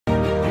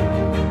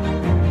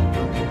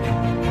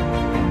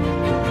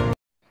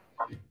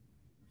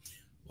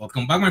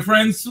Welcome back, my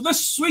friends, to the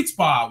sweet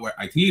spot where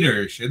IT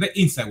leaders share the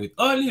insight with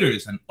other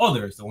leaders and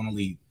others that want to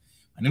lead.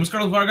 My name is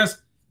Carlos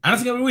Vargas, and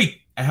as every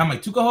week, I have my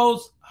two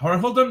co-hosts, Howard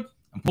Holton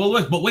and Paul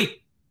West. But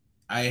wait,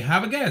 I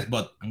have a guest,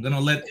 but I'm going to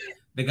let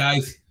the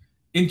guys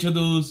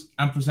introduce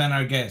and present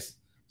our guest.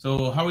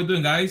 So how are we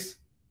doing, guys?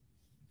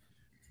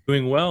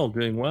 Doing well,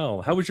 doing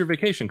well. How was your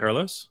vacation,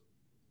 Carlos?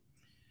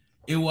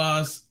 It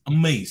was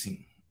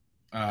amazing.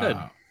 Good.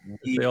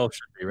 They all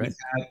should be, right?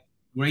 We had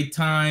great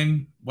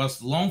time.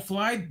 Was long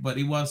flight, but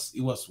it was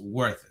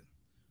worth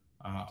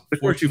it.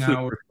 14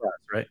 hours. First class,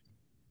 right?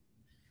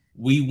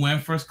 We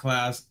went first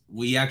class.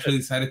 We actually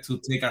decided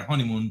to take our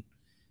honeymoon.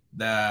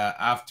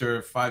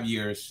 After 5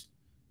 years,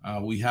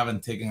 we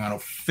haven't taken our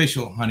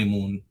official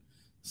honeymoon,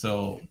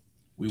 so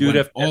we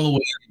went all the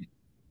way.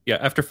 Yeah,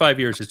 after 5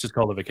 years, it's just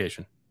called a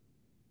vacation.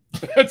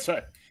 That's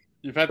right.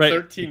 You've had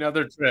 13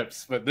 other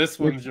trips, but this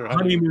one's your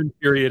honeymoon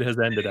period has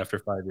ended after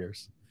 5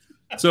 years.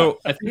 So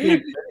I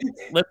think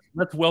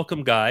let's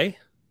welcome Guy.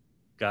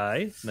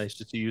 Guy, nice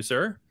to see you,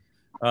 sir.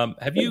 We've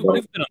been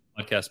on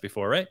the podcast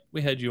before, right?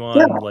 We had you on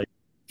like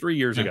 3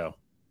 years ago.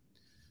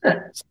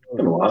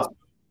 So,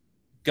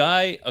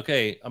 Guy,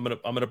 okay, I'm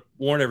gonna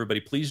warn everybody.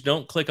 Please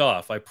don't click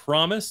off. I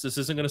promise this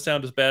isn't going to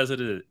sound as bad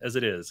as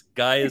it is.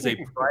 Guy is a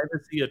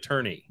privacy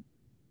attorney.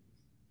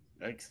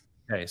 Thanks.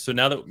 Okay, so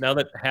now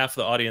that half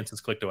the audience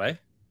has clicked away,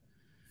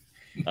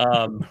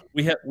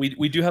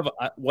 we do have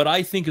what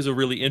I think is a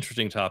really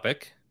interesting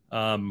topic.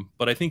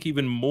 But I think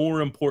even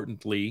more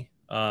importantly,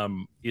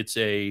 it's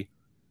a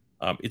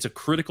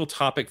critical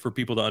topic for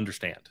people to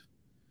understand.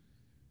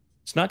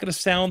 It's not going to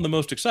sound the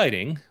most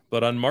exciting,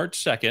 but on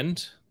March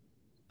 2nd,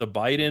 the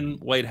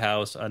Biden White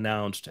House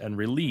announced and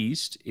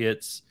released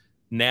its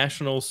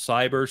national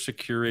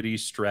cybersecurity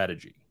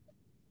strategy.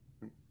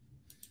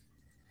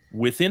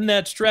 Within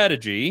that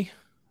strategy,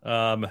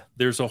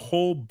 there's a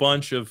whole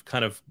bunch of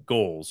kind of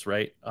goals,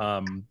 right?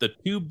 The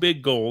two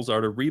big goals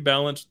are to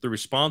rebalance the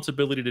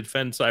responsibility to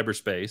defend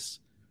cyberspace,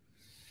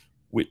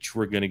 which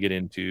we're going to get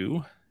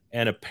into,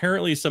 and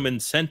apparently some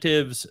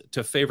incentives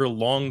to favor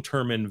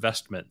long-term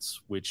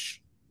investments,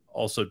 which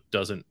also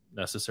doesn't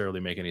necessarily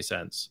make any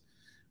sense.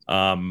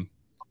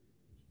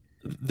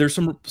 There's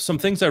some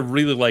things I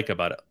really like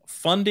about it.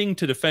 Funding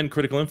to defend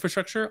critical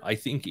infrastructure, I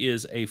think,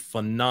 is a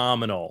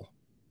phenomenal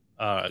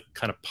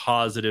kind of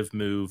positive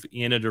move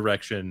in a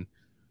direction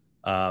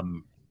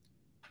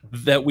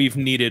that we've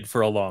needed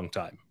for a long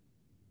time,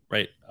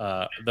 right?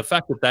 The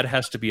fact that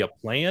has to be a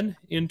plan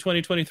in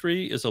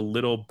 2023 is a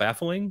little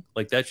baffling.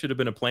 Like that should have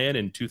been a plan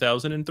in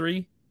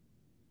 2003,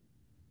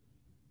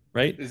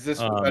 right? Is this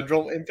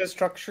federal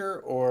infrastructure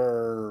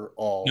or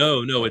all?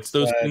 No, it's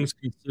those things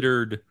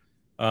considered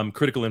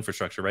critical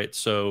infrastructure, right?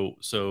 So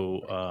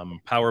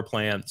power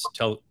plants,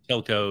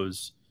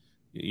 telcos.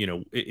 You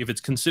know, if it's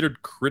considered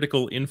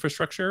critical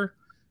infrastructure,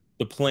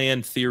 the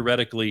plan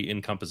theoretically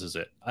encompasses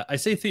it. I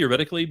say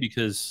theoretically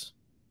because,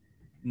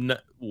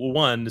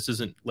 one, this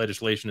isn't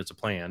legislation, it's a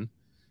plan.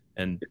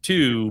 And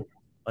two,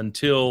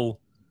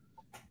 until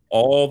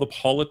all the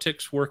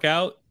politics work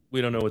out,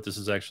 we don't know what this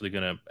is actually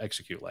going to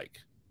execute like.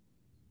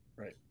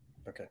 Right.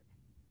 Okay.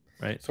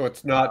 Right. So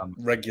it's not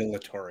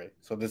regulatory.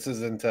 So this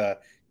isn't a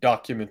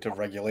document of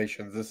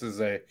regulations. This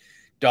is a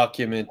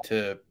document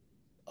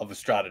of a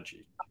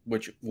strategy,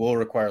 which will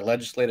require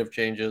legislative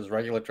changes,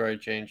 regulatory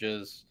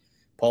changes,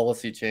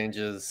 policy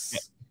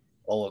changes,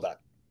 all of that.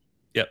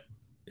 Yep.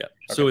 Okay.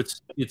 So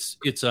it's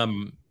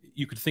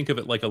you could think of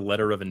it like a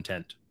letter of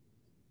intent.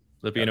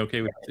 Would that be an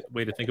okay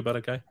way to think about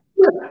it, Guy?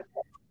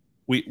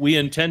 We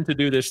intend to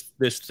do this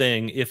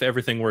thing if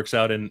everything works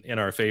out in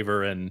our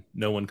favor and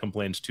no one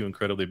complains too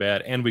incredibly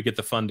bad, and we get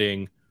the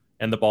funding,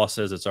 and the boss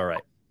says it's all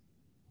right.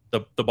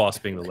 The boss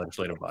being the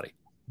legislative body.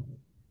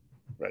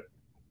 Right.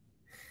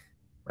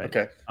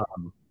 Okay.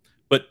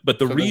 But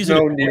the reason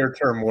there's no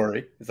near-term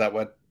worry is that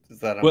what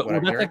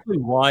I'm that's actually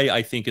why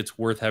I think it's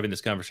worth having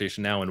this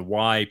conversation now, and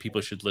why people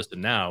should listen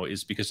now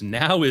is because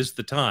now is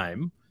the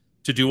time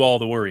to do all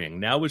the worrying.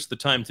 Now is the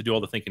time to do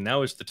all the thinking.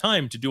 Now is the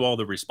time to do all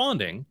the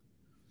responding,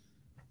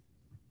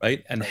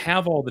 right? And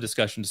have all the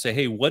discussion to say,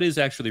 hey, what is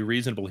actually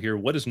reasonable here?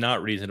 What is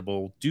not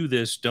reasonable? Do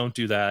this, don't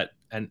do that,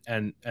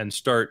 and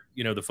start,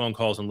 the phone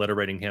calls and letter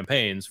writing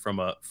campaigns from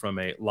a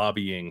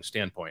lobbying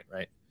standpoint,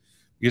 right?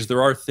 Because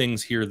there are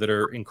things here that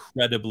are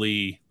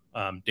incredibly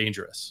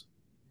dangerous,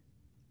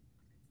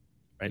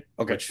 right?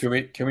 Okay.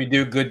 Can we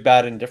do good,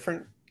 bad, and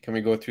different? Can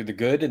we go through the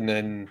good and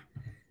then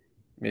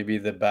maybe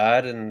the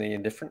bad and the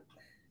indifferent?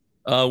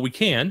 We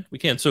can.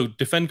 So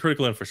defend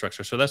critical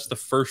infrastructure. So that's the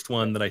first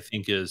one that I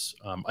think is.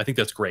 I think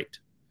that's great.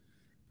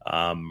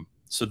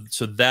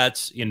 So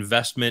that's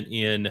investment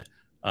in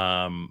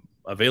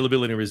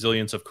availability and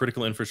resilience of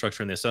critical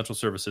infrastructure and the essential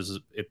services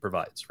it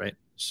provides, right?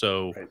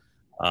 So.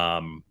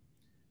 Right.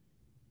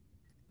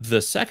 The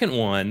second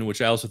one,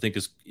 which I also think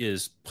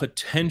is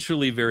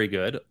potentially very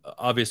good,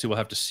 obviously we'll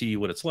have to see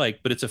what it's like,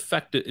 but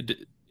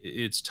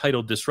it's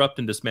titled Disrupt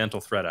and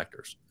Dismantle Threat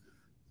Actors.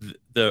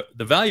 The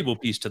valuable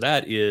piece to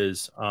that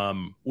is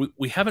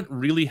we haven't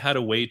really had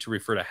a way to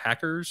refer to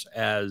hackers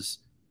as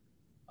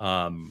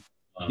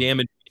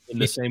damaging in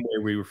the same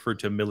way we refer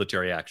to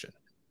military action,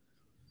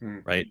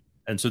 right?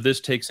 And so this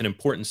takes an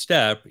important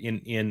step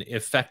in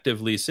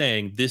effectively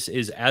saying this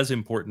is as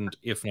important,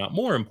 if not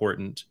more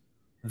important,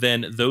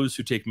 than those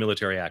who take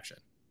military action,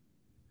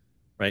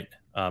 right?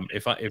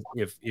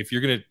 If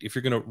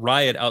you're gonna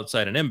riot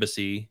outside an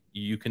embassy,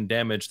 you can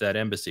damage that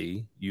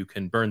embassy, you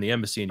can burn the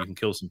embassy, and you can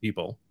kill some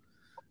people.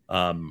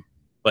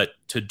 But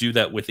to do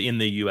that within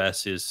the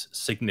U.S. is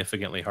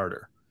significantly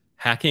harder.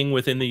 Hacking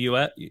within the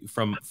U.S.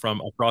 from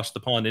across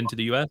the pond into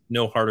the U.S.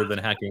 no harder than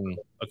hacking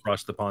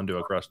across the pond to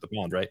across the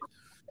pond, right?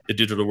 The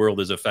digital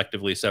world is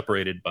effectively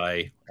separated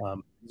by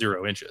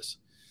 0 inches.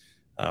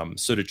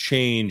 So to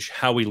change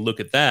how we look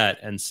at that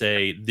and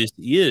say this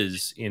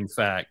is in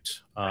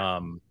fact,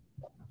 of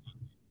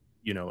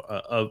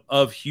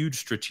huge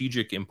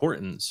strategic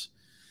importance,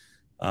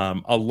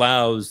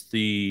 allows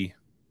the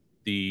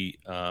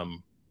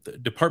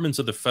departments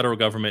of the federal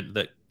government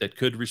that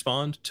could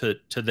respond to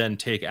then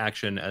take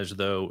action as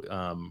though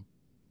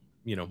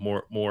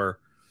more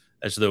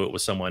as though it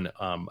was someone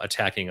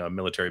attacking a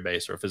military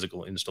base or a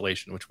physical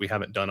installation, which we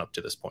haven't done up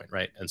to this point,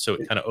 right? And so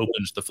it kind of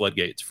opens the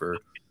floodgates for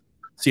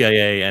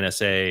CIA,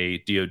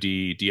 NSA,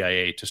 DOD,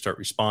 DIA to start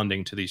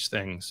responding to these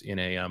things in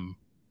a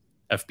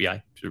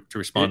FBI to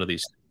respond to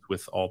these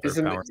with all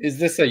their power. Is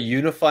this a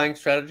unifying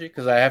strategy?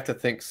 Because I have to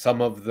think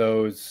some of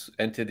those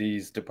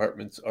entities,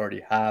 departments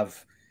already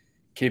have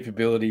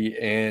capability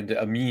and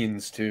a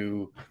means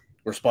to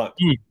respond.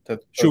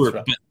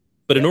 Sure,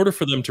 but in order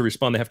for them to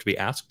respond, they have to be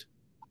asked.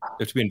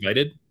 They have to be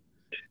invited.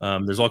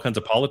 There's all kinds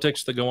of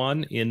politics that go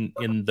on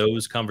in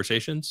those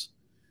conversations,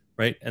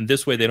 right? And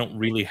this way, they don't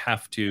really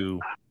have to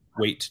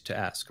wait to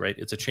ask, right?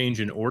 It's a change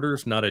in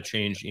orders, not a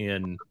change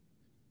in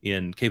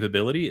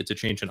capability. It's a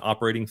change in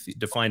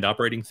defined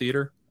operating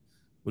theater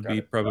would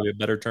be probably a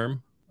better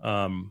term.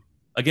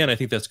 Again, I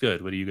think that's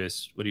good. What do you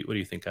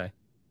think, Kai?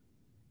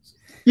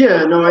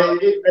 Yeah, no, I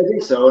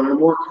think so. And a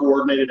more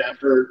coordinated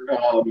effort,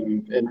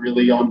 and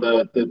really on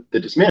the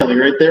dismantling,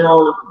 right? There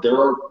are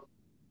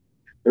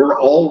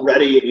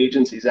already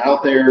agencies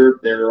out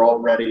there. There are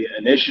already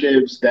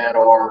initiatives that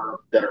are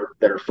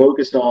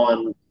focused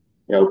on,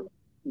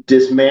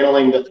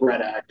 dismantling the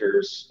threat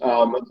actors.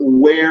 And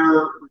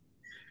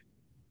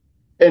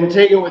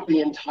take it with the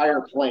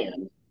entire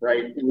plan,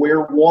 right?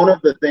 Where one of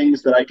the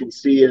things that I can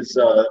see is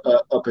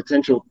a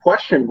potential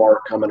question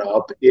mark coming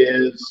up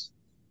is,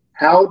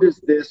 how does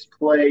this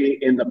play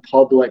in the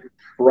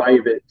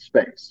public-private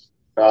space?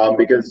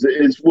 Because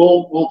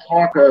we'll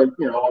talk, on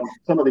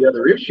some of the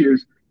other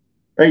issues,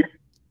 right?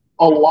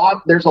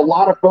 There's a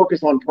lot of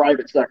focus on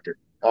private sector,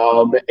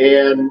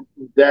 and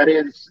that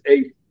is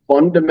a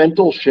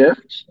fundamental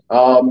shift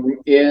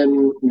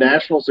in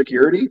national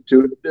security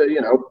to,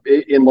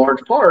 in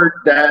large part,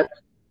 that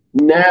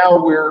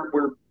now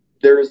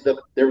there's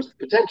the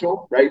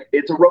potential, right?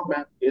 It's a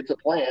roadmap, it's a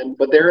plan,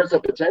 but there is a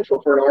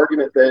potential for an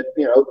argument that,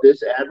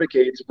 this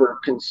advocates for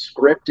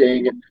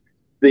conscripting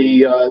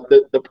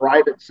the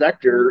private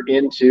sector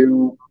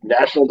into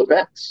national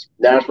defense,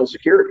 national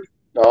security.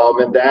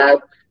 And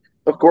that,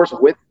 of course,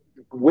 with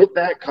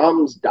that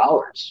comes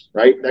dollars,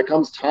 right? That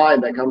comes time,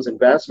 that comes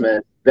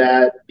investment.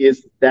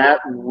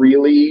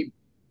 Really,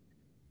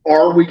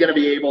 are we going to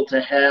be able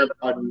to have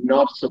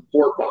enough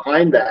support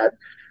behind that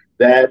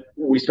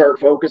we start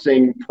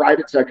focusing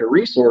private sector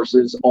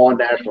resources on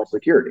national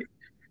security?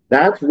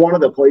 That's one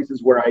of the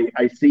places where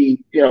I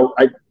see,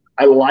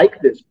 I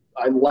like this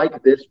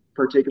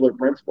particular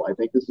principle. I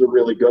think this is a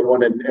really good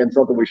one and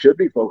something we should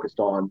be focused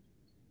on.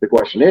 The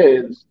question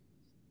is,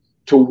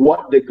 to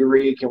what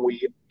degree can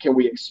we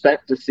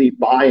expect to see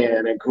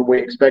buy-in, and can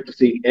we expect to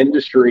see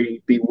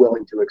industry be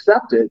willing to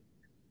accept it,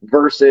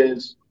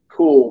 versus,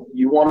 cool,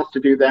 you want us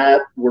to do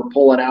that, we're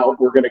pulling out,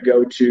 we're going to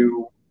go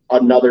to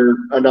another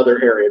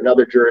area,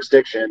 another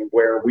jurisdiction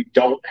where we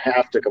don't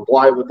have to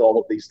comply with all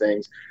of these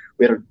things.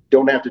 We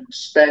don't have to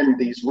spend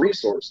these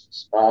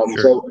resources. Sure.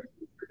 So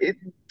it's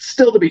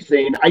still to be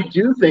seen. I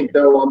do think,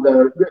 though, on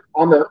the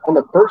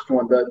first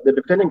one, the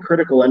defending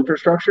critical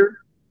infrastructure,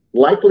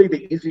 likely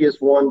the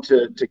easiest one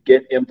to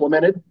get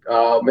implemented,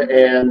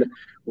 and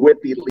with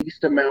the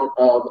least amount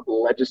of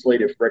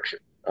legislative friction.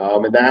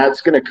 And that's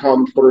going to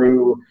come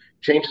through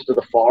changes to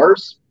the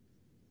FARs,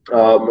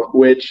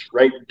 which,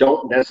 right,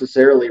 don't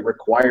necessarily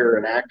require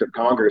an act of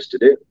Congress to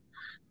do.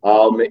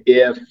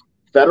 If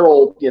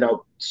federal,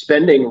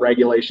 spending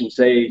regulations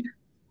say,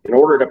 in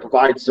order to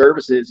provide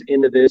services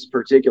into this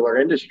particular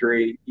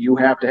industry, you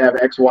have to have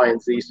X, Y,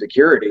 and Z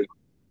security,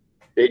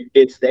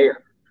 it's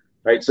there.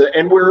 Right. So,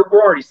 and we're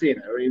already seeing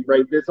it. I mean,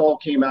 right. This all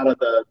came out of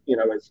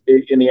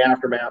in the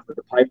aftermath of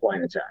the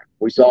pipeline attack.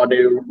 We saw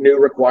new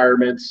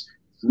requirements.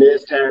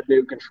 NIST had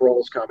new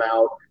controls come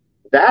out.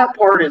 That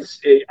part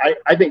is,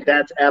 I think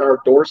that's at our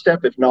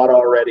doorstep, if not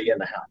already in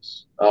the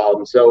House.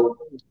 So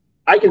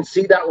I can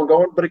see that one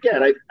going. But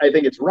again, I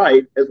think it's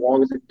right, as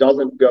long as it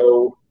doesn't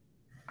go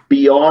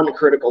beyond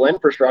critical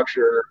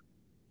infrastructure,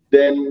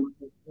 then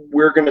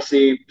we're going to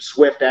see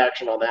swift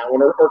action on that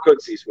one, or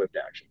could see swift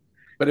action.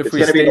 But if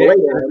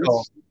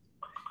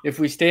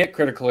we stay at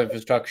critical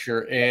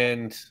infrastructure,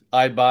 and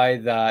I buy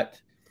that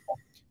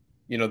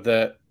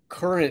the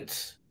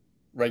current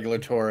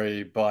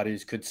regulatory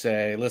bodies could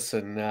say,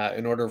 listen,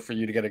 in order for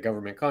you to get a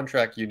government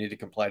contract, you need to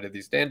comply to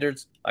these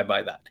standards. I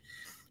buy that.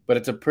 But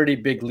it's a pretty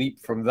big leap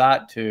from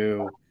that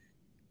to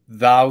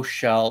thou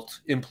shalt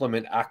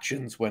implement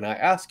actions when I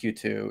ask you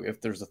to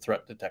if there's a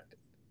threat detected.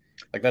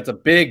 Like, that's a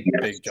big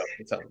jump,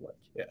 it sounds like.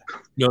 Yeah.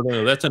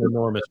 No, that's an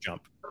enormous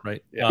jump,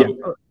 right? Yeah.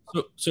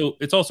 So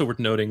it's also worth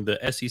noting the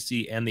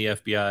SEC and the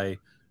FBI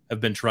have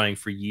been trying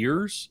for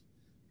years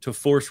to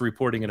force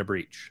reporting in a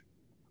breach.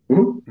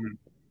 Mm-hmm.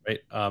 Right.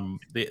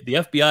 The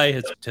FBI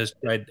has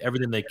tried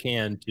everything they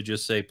can to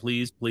just say,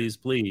 please, please,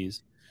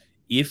 please,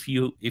 if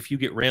you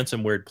get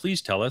ransomware,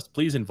 please tell us,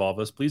 please involve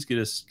us, please get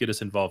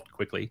us involved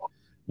quickly.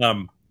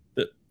 The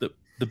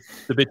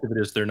bit of it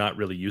is they're not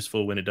really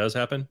useful when it does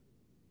happen.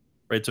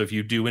 Right. So if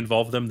you do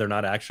involve them, they're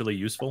not actually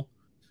useful.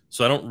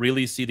 So I don't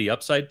really see the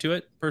upside to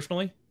it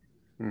personally.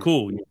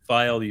 Cool. You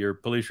file your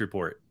police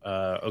report.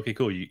 Okay,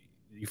 cool. You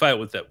file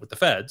it with the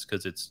feds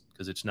because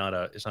it's not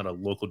a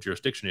local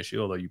jurisdiction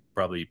issue, although you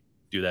probably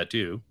do that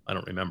too. I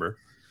don't remember.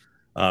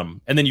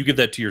 And then you give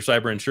that to your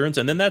cyber insurance,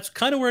 and then that's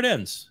kind of where it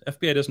ends.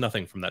 FBI does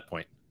nothing from that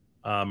point.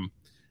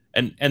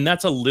 And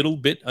that's a little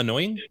bit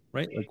annoying,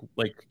 right?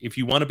 Like if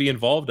you want to be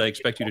involved, I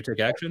expect you to take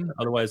action.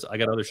 Otherwise, I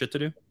got other shit to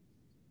do.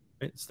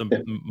 Right? It's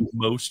the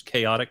most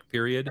chaotic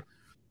period,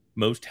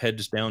 most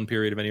heads down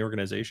period of any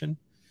organization.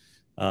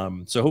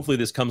 So hopefully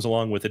this comes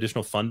along with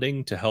additional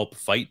funding to help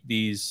fight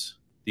these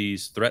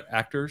threat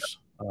actors,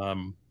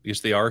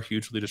 because they are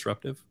hugely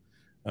disruptive.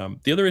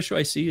 The other issue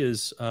I see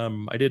is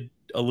I did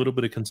a little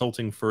bit of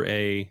consulting for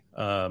a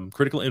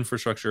critical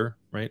infrastructure,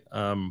 right?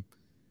 Kind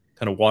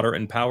of water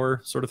and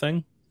power sort of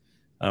thing.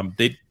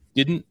 They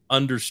didn't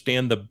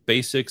understand the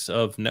basics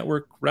of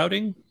network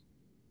routing.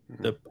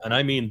 And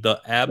I mean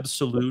the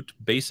absolute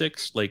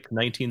basics, like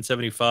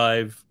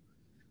 1975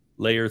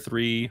 layer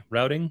 3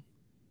 routing.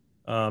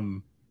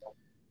 And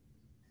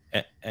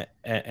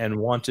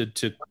wanted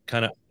to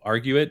kind of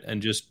argue it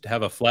and just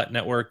have a flat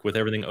network with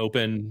everything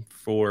open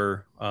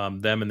for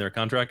them and their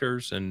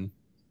contractors. And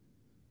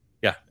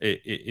yeah,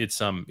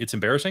 it's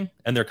embarrassing.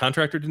 And their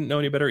contractor didn't know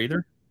any better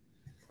either.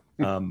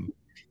 So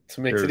it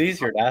makes it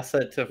easier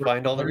to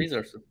find all the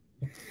resources.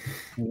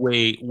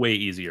 Way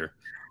easier.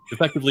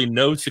 Effectively,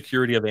 no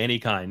security of any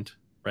kind,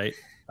 right?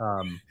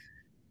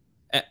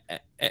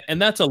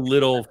 And that's a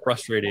little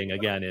frustrating.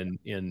 Again,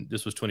 in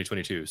this was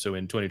 2022, so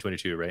in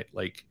 2022, right?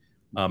 Like.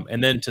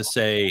 And then to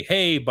say,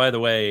 hey, by the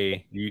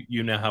way,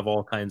 you now have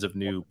all kinds of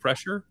new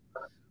pressure.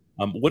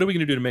 What are we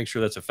going to do to make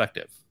sure that's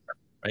effective,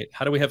 right?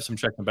 How do we have some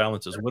checks and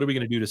balances? What are we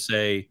going to do to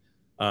say,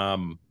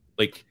 do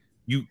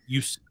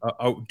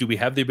we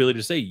have the ability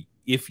to say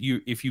if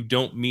you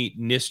don't meet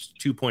NIST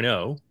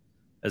 2.0,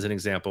 as an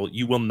example,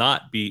 you will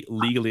not be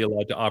legally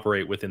allowed to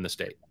operate within the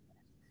state,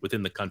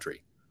 within the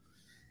country,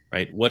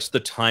 right? What's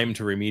the time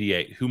to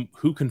remediate?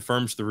 Who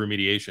confirms the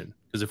remediation?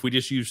 Because if we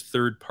just use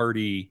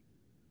third-party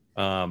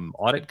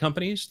audit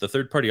companies, the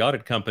third-party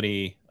audit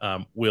company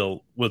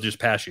will just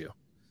pass you,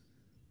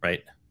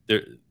 right?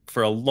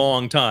 For a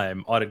long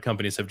time, audit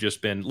companies have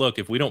just been, look,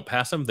 if we don't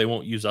pass them, they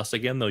won't use us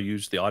again. They'll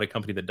use the audit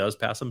company that does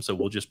pass them, so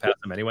we'll just pass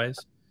them anyways.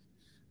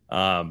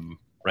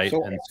 Right?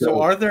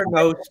 So are there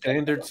no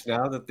standards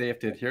now that they have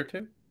to adhere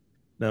to?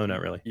 No,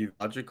 not really.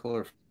 Logical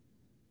or?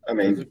 I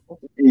mean,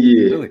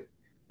 yeah. Really?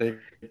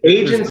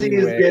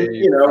 Agencies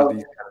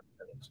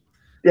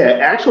get,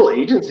 actual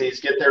agencies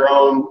get their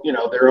own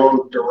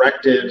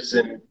directives,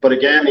 but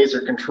again, these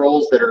are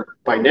controls that are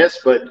by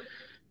NIST, but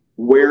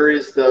where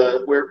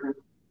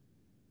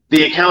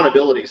the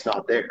accountability is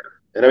not there.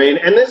 And I mean,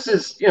 and this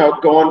is,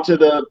 going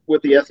to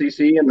with the SEC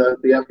and the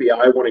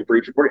FBI wanting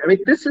breach reporting. I mean,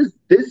 this is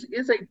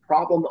a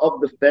problem of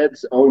the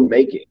Fed's own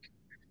making,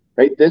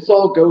 right? This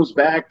all goes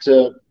back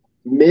to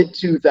mid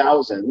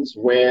 2000s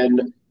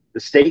when the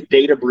state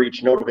data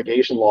breach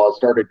notification laws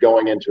started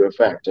going into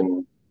effect.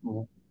 And,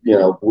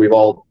 we've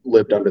all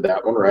lived under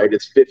that one, right?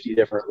 It's 50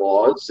 different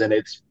laws and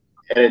it's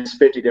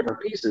 50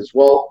 different pieces.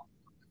 Well,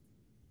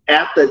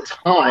 at the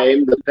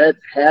time, the Feds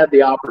had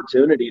the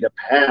opportunity to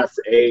pass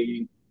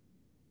a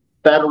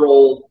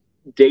federal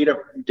data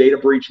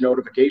breach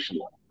notification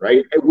law,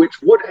 right? Which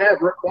would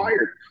have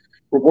required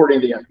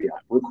reporting the FBI,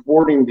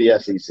 reporting the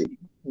SEC,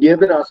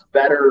 giving us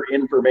better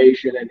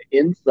information and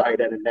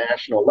insight at a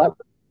national level.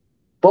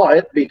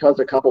 But because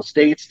a couple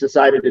states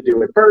decided to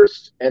do it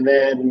first and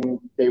then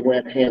they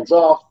went hands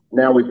off,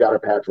 now we've got a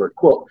patchwork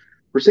quilt.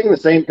 We're seeing the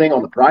same thing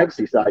on the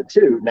privacy side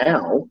too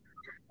now,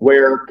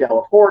 where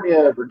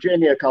California,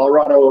 Virginia,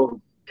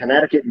 Colorado,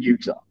 Connecticut, and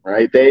Utah,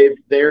 right? They're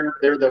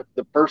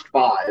the first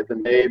five,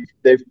 and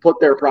they've put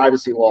their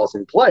privacy laws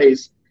in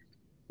place.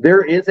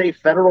 There is a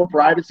federal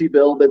privacy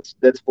bill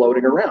that's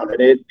floating around,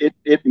 and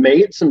it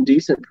made some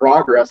decent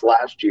progress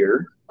last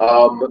year.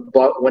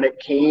 But when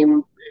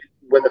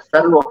the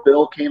federal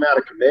bill came out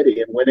of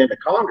committee and went into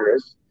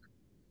Congress,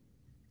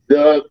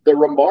 the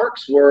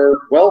remarks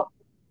were, well,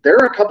 there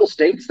are a couple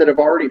states that have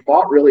already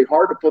fought really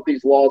hard to put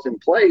these laws in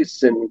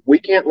place, and we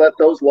can't let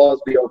those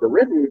laws be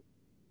overridden.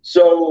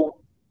 So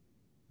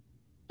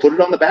put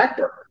it on the back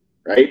burner.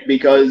 right?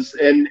 Because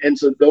and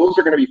so those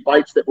are going to be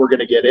fights that we're going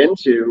to get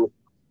into,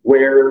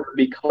 where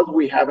because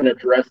we haven't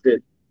addressed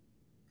it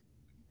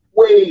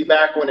way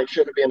back when it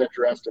should have been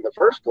addressed in the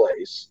first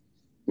place,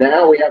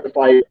 now we have to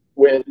fight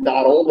with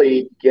not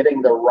only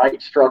getting the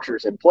right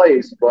structures in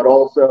place, but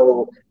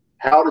also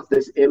how does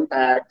this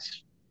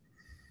impact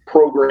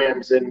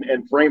programs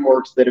and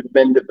frameworks that have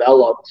been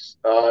developed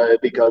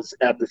because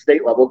at the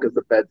state level, because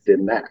the feds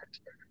didn't act.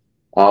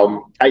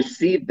 I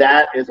see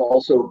that is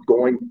also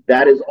going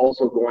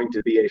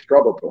to be a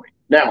struggle point.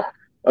 Now,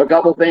 a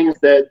couple things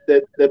that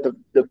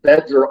the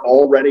feds are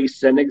already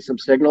sending some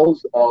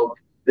signals of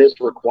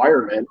this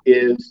requirement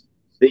is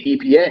the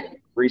EPA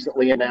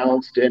recently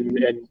announced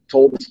and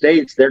told the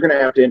states they're going to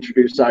have to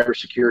introduce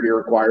cybersecurity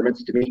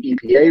requirements to meet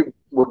EPA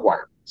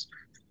requirements.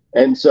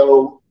 And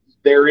so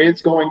there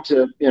is going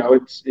to,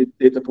 it's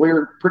a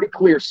pretty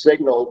clear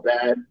signal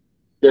that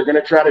they're going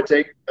to try to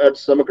take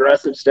some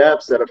aggressive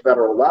steps at a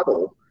federal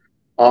level.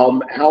 How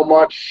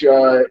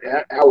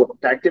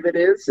effective it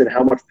is and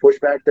how much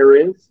pushback there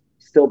is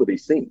still to be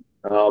seen.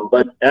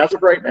 But as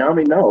of right now, I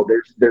mean, no,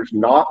 there's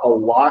not a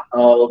lot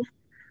of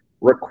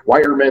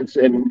requirements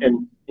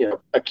and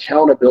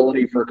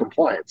accountability for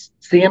compliance.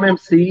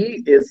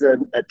 CMMC is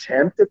an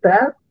attempt at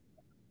that,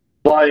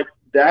 but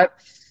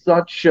that's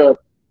such a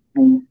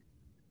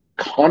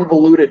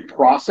convoluted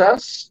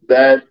process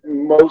that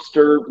most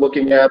are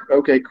looking at,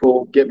 okay,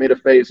 cool, get me to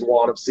phase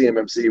 1 of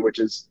CMMC, which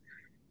is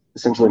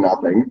essentially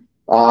nothing.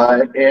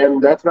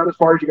 And that's about as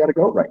far as you got to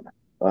go right now.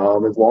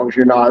 As long as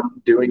you're not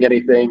doing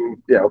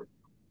anything,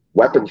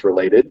 weapons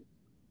related,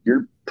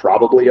 you're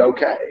probably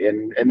okay.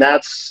 And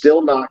that's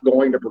still not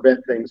going to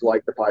prevent things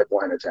like the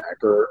pipeline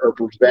attack or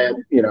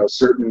prevent,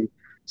 certain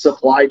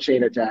supply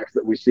chain attacks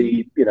that we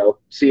see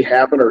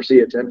happen or see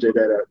attempted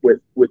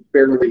with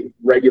fairly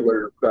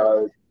regular,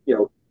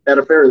 at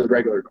a fairly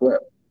regular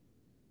clip.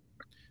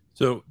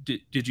 So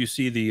did you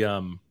see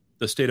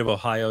the state of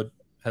Ohio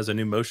has a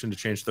new motion to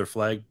change their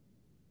flag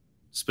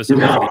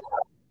specifically? No.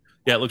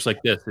 Yeah, it looks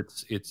like this.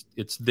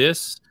 It's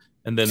this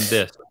and then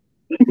this.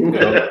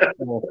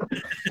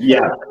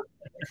 Yeah.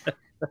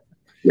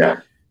 Yeah.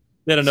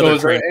 Then so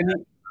is there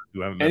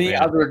any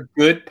other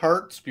good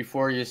parts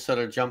before you sort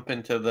of jump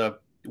into the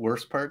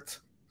worst parts?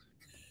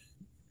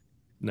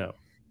 No.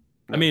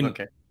 I mean,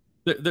 okay.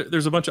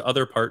 There's a bunch of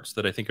other parts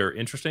that I think are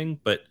interesting,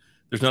 but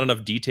there's not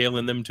enough detail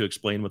in them to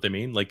explain what they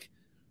mean. Like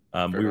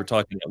we were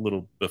talking a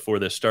little before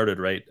this started,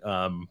 right?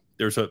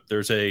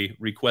 There's a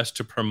request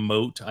to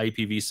promote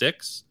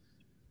IPv6.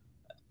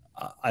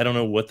 I don't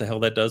know what the hell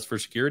that does for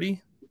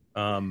security.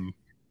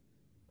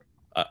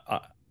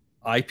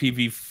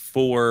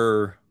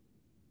 IPv4.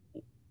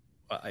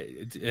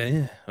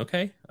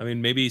 Okay. I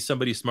mean, maybe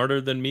somebody smarter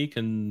than me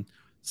can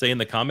say in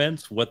the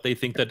comments what they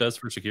think that does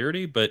for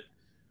security, but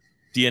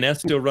DNS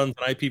still runs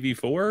on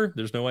IPv4.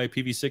 There's no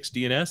IPv6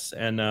 DNS,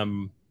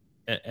 and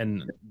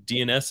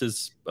DNS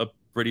is a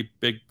pretty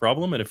big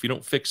problem. And if you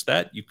don't fix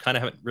that, you kind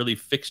of haven't really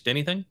fixed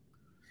anything,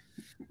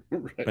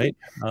 right?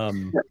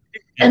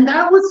 And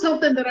that was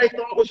something that I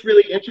thought was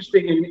really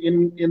interesting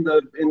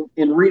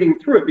in reading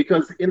through it,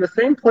 because in the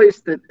same place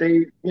that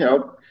they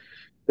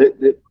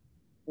that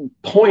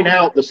point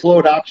out the slow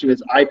adoption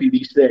is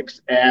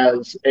IPv6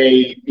 as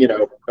a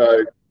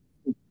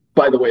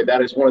by the way,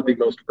 that is one of the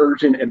most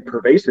urgent and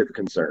pervasive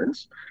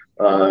concerns,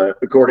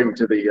 according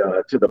to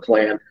the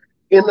plan.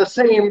 In the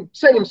same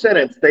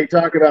sentence, they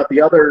talk about the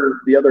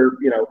other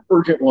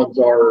urgent ones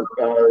are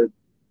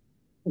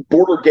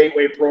border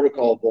gateway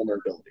protocol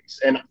vulnerabilities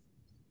and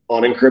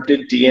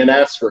unencrypted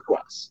DNS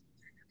requests.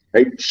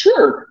 Right?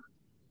 Sure.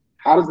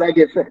 How does that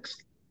get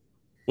fixed?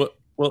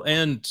 Well,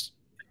 and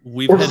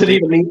does it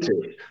even need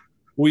to?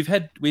 We've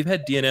had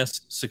DNS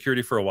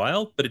security for a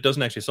while, but it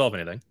doesn't actually solve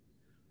anything.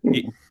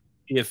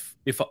 If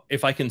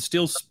I can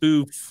still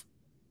spoof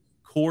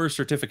core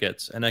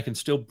certificates and I can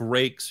still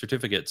break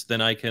certificates,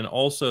 then I can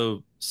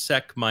also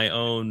sec my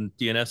own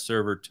DNS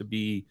server to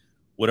be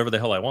whatever the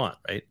hell I want,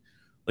 right?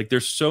 Like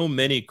there's so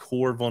many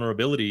core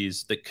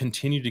vulnerabilities that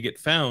continue to get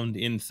found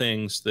in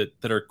things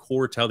that are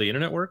core to how the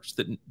internet works,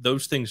 that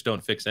those things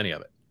don't fix any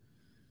of it,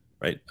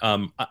 right?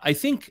 I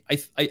think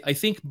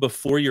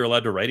before you're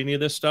allowed to write any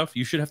of this stuff,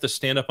 you should have to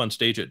stand up on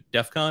stage at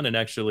DEF CON and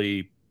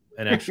actually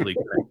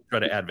try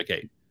to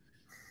advocate.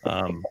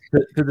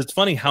 Because it's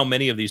funny how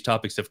many of these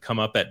topics have come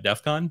up at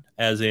DEF CON,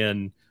 as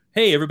in,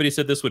 hey, everybody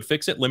said this would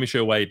fix it. Let me show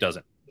you why it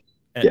doesn't.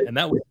 And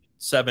that was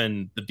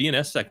the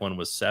DNSSEC one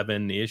was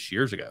 7-ish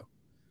years ago.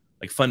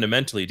 Like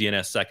fundamentally,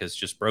 DNSSEC is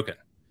just broken.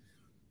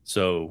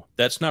 So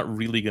that's not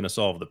really going to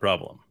solve the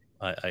problem.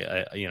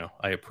 I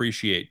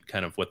appreciate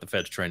kind of what the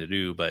Fed's trying to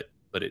do, but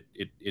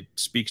it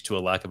speaks to a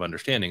lack of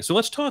understanding. So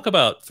let's talk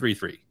about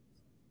 3.3.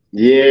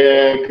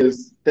 Yeah,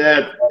 because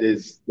that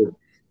is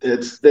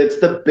it's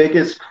the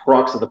biggest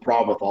crux of the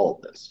problem with all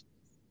of this.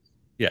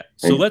 Yeah.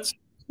 So let's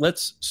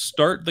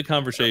start the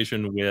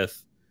conversation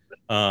with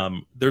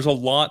there's a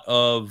lot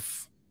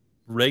of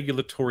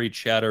regulatory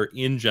chatter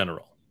in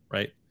general,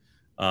 right?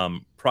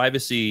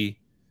 Privacy,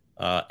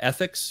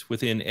 ethics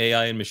within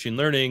AI and machine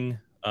learning,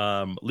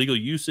 legal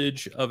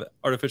usage of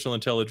artificial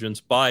intelligence,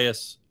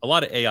 bias, a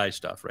lot of AI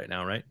stuff right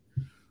now, right?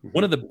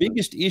 One of the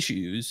biggest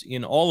issues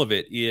in all of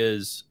it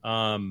is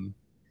not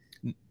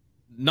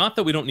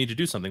that we don't need to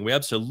do something. We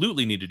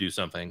absolutely need to do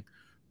something,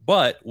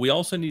 but we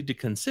also need to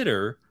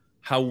consider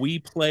how we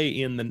play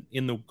in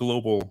the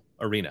global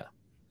arena.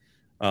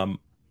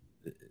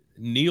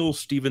 Neil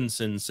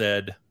Stephenson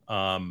said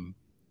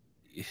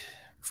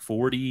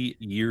 40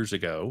 years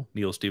ago,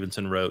 Neil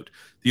Stephenson wrote,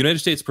 "The United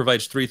States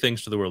provides three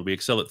things to the world. We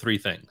excel at three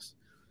things: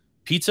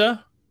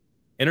 pizza,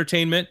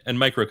 entertainment, and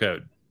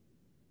microcode."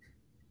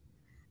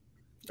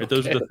 Right?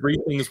 Those are the three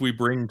things we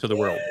bring to the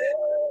world.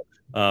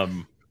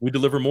 We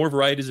deliver more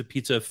varieties of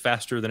pizza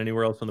faster than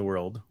anywhere else in the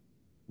world.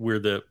 We're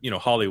the,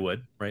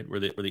 Hollywood, right? We're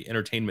the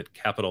entertainment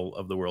capital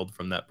of the world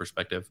from that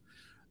perspective.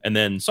 And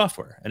then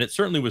software. And it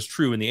certainly was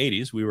true in the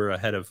 80s. We were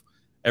ahead of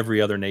every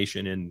other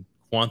nation in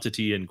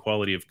quantity and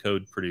quality of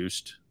code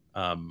produced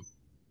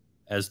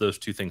as those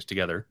two things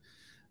together.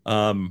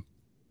 But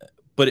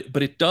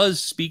it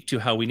does speak to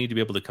how we need to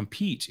be able to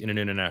compete in an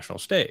international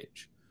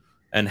stage,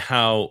 and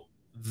how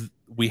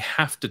we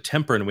have to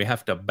temper and we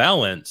have to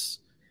balance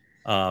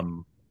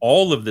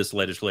all of this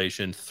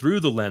legislation through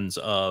the lens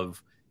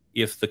of,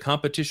 if the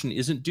competition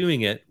isn't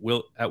doing it,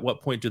 at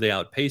what point do they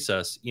outpace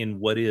us in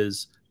what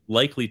is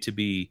likely to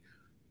be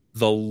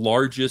the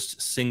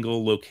largest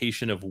single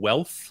location of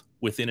wealth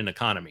within an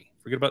economy?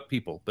 Forget about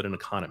people, but an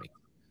economy,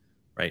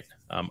 right?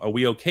 Are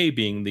we okay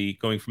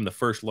going from the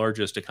first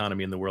largest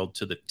economy in the world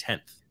to the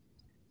 10th?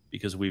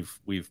 Because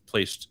we've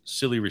placed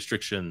silly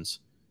restrictions,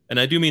 and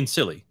I do mean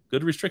silly.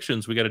 Good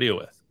restrictions we got to deal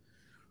with,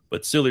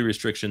 but silly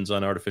restrictions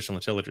on artificial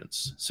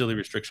intelligence, silly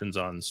restrictions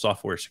on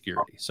software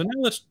security. So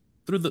now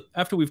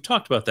after we've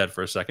talked about that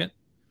for a second,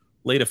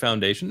 laid a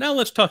foundation. Now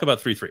let's talk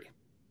about 3.3.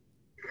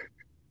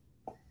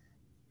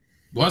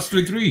 What's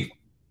 3.3?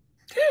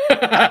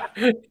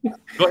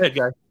 Go ahead,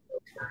 guys.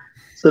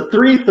 So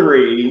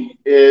 3.3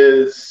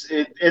 is,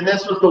 and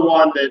this was the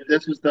one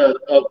this was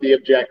of the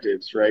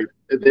objectives, right?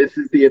 This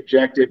is the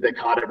objective that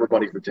caught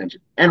everybody's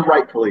attention, and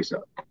rightfully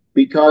so,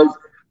 because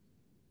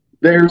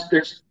there's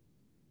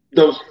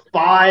those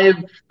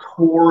 5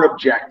 core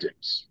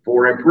objectives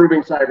for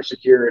improving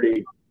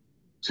cybersecurity,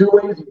 2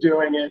 ways of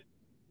doing it.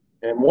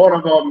 And one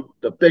of them,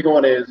 the big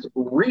one, is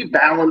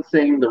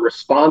rebalancing the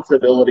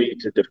responsibility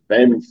to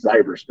defend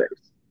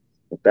cyberspace.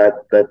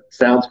 That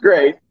sounds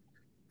great.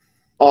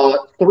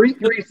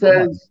 3.3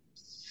 says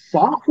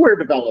software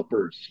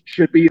developers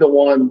should be the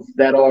ones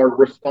that are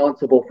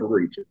responsible for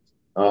breaches,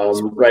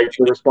 right?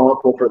 So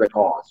responsible for the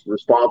cost,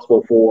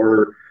 responsible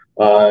for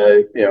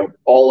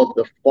all of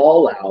the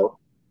fallout,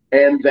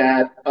 and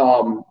that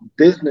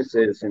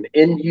businesses and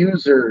end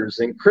users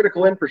and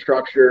critical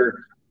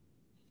infrastructure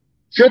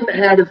shouldn't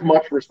have as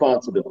much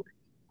responsibility.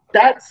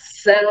 That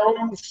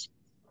sounds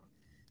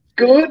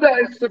good,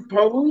 I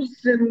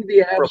suppose, in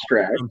the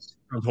abstract.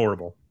 Sounds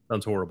horrible.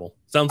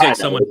 Sounds like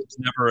someone who's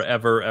never,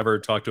 ever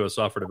talked to a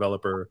software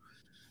developer,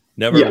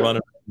 never run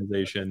an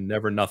organization,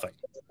 never nothing.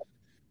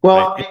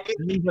 Well, right? It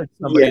seems like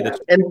somebody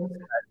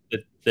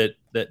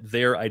that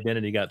their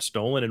identity got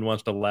stolen and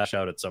wants to lash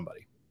out at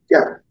somebody.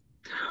 Yeah.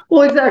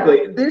 Well,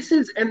 exactly. This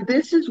is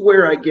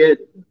where I get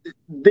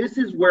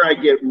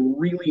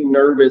really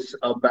nervous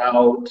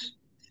about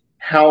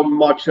how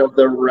much of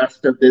the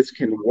rest of this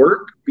can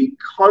work,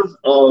 because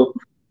of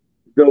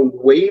the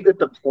way that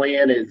the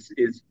plan is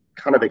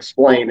kind of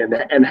explained,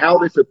 and how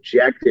this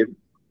objective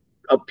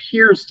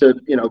appears to,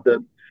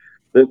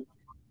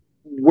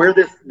 where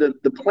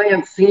the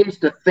plan seems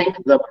to think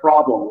the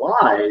problem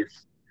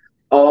lies,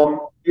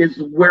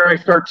 is where I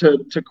start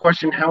to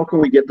question, how can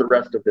we get the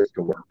rest of this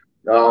to work?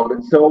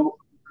 And so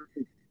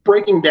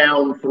breaking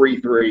down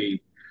 3.3,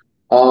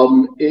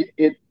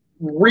 it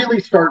really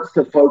starts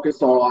to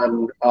focus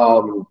on,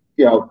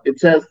 it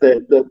says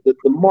that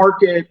the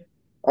market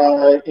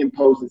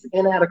imposes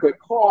inadequate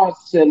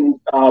costs and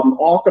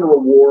often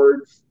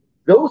rewards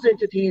those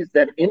entities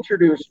that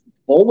introduce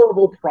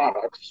vulnerable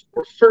products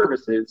or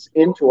services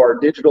into our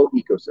digital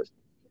ecosystem.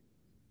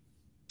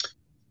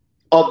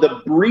 Of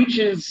the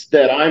breaches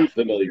that I'm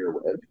familiar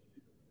with,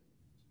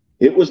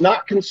 it was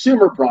not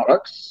consumer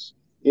products,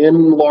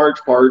 in large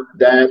part,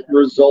 that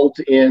result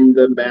in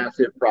the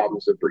massive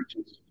problems of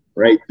breaches,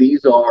 right?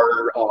 These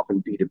are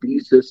often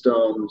B2B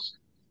systems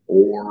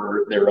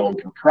or their own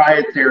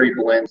proprietary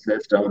blend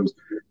systems,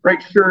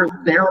 right? Sure,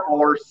 there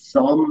are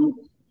some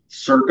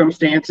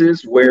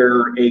circumstances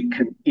where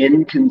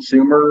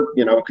consumer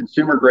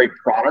grade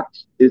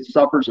product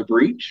suffers a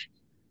breach,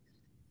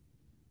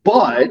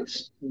 but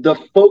the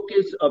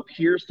focus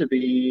appears to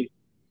be,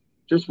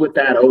 just with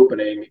that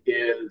opening,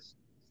 is,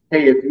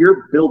 hey, if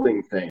you're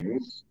building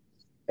things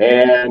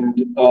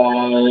and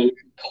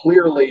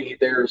clearly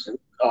there's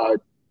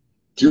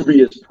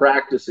dubious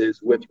practices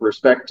with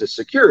respect to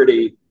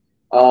security,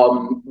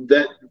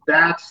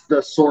 that's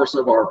the source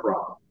of our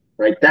problem,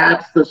 right?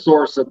 That's the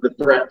source of the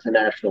threat to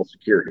national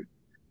security,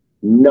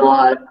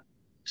 not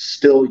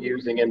still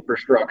using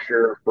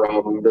infrastructure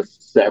from the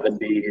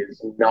 70s,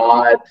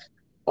 not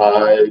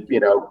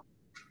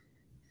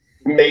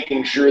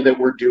making sure that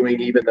we're doing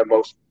even the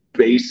most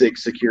basic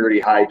security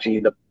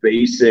hygiene, the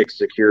basic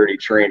security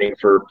training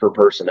for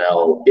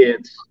personnel.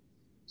 It's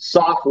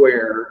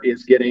software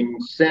is getting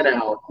sent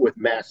out with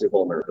massive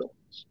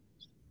vulnerabilities.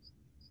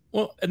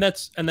 Well, and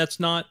that's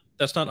not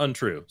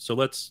untrue. So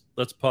let's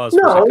pause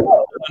for a second.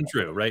 That's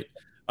untrue, right?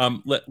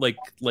 Like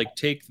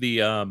take the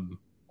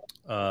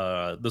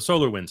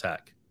SolarWinds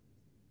hack,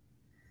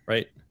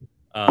 right?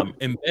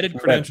 Embedded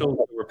credentials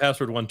were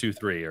password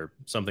 123 or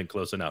something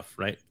close enough,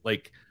 right?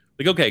 Like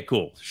okay,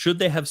 cool. Should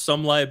they have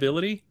some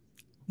liability?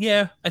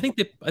 Yeah, I think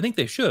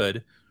they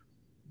should.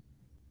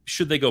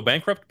 Should they go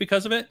bankrupt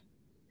because of it?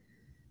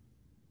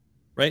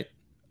 Right?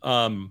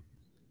 Shouldn't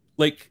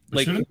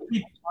it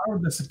be part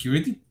of the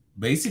security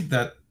basic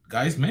that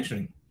guy's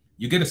mentioning?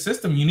 You get a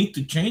system, you need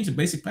to change the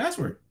basic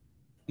password.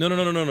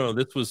 No.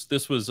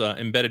 This was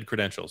embedded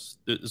credentials.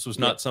 This was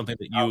not something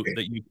that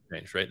you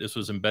changed, right? This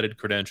was embedded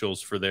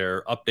credentials for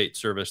their update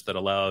service that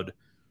allowed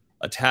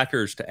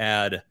attackers to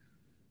add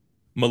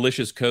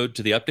malicious code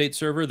to the update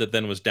server that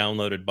then was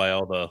downloaded by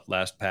all the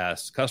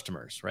LastPass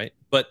customers, right?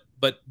 But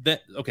then,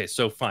 okay,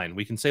 so fine,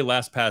 we can say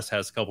LastPass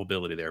has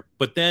culpability there,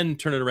 but then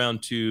turn it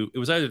around to it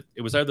was either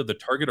the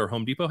Target or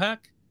Home Depot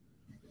hack.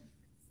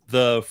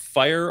 The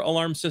fire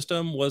alarm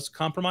system was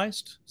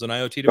compromised. It was an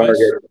IoT device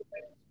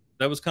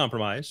that was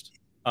compromised.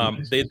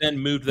 They then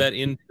moved that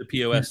into the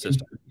POS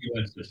system.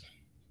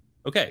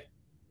 Okay,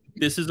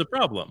 this is a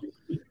problem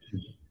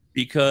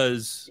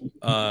because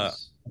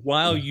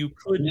while you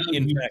could,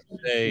 in fact,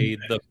 say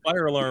the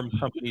fire alarm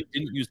company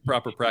didn't use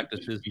proper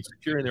practices in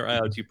securing their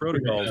IoT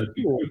protocols,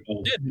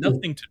 it had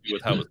nothing to do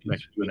with how it was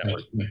connected to the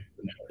network.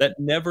 That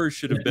never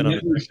should have been on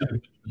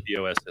the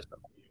POS system,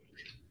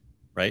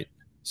 right?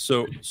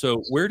 So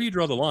where do you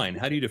draw the line?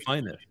 How do you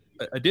define this?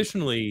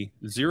 Additionally,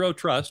 zero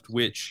trust,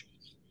 which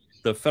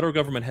the federal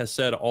government has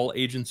said all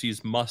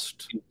agencies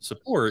must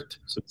support,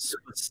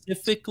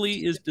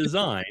 specifically is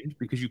designed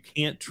because you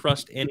can't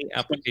trust any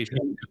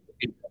application.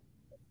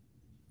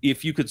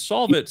 If you could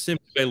solve it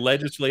simply by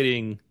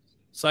legislating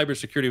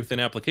cybersecurity within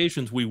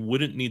applications, we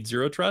wouldn't need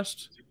zero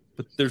trust,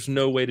 but there's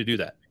no way to do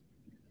that.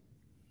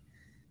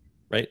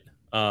 Right?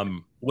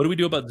 What do we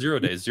do about 0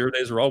 days? 0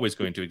 days are always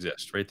going to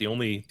exist, right? The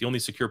only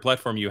secure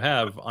platform you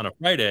have on a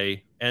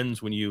Friday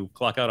ends when you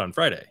clock out on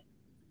Friday.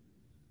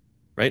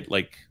 Right?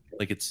 Like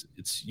it's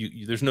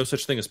there's no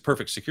such thing as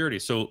perfect security.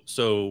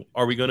 So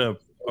are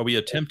we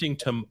attempting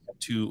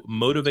to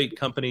motivate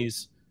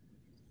companies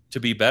to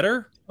be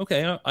better?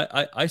 Okay,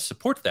 I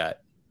support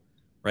that,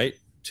 right?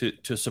 To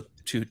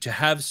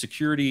have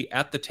security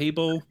at the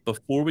table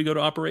before we go to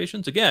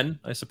operations. Again,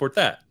 I support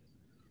that.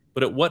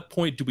 But at what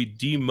point do we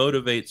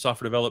demotivate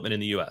software development in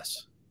the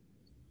U.S.?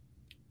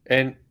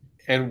 And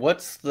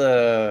what's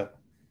the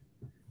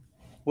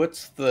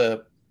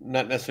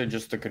not necessarily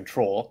just the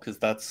control, because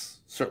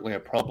that's certainly a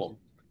problem,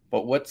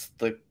 but what's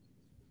the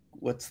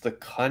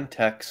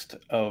context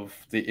of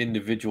the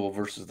individual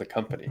versus the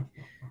company?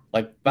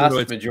 Like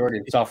vast majority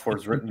of software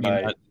is written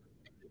by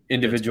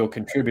individual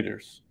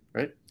contributors,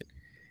 right?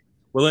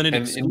 Well, then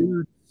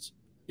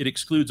it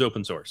excludes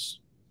open source.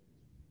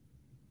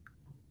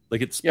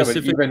 Like it's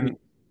specifically,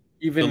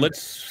 even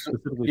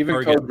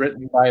code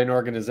written by an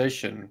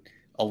organization,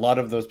 a lot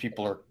of those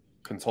people are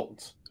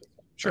consultants.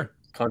 Sure.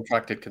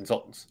 Contracted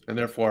consultants. And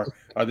therefore,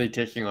 are they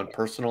taking on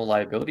personal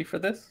liability for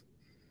this?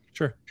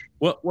 Sure.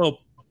 Well,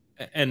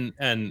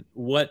 and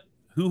what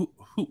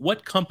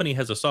company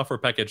has a software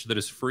package that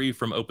is free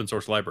from open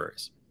source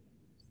libraries?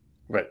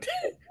 Right.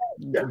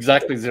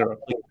 Exactly zero.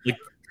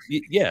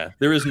 Yeah,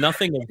 there is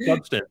nothing of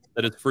substance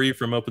that is free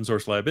from open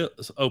source libraries.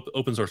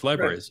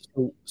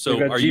 Right. So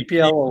are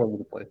GPL all over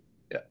the place?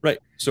 Yeah. Right.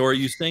 So are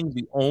you saying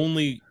the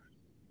only,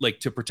 like,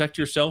 to protect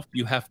yourself,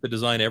 you have to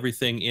design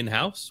everything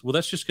in-house? Well,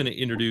 that's just going to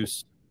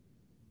introduce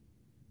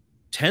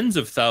tens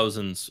of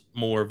thousands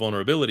more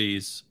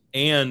vulnerabilities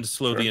and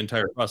slow the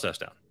entire process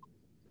down.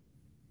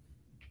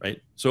 Right.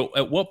 So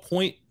at what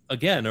point,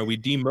 again, are we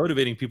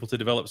demotivating people to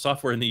develop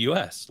software in the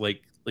US?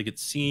 Like it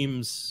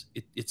seems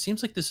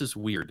like this is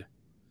weird.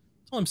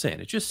 That's all I'm saying.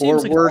 It just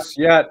seems like, worse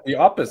yet, the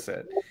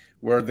opposite,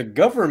 where the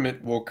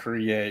government will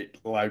create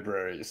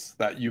libraries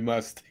that you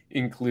must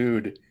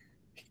include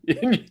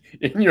in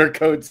your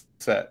code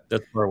set.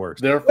 That's far worse.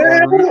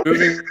 Therefore,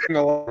 moving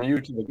along you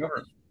to the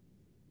government.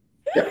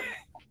 Yeah.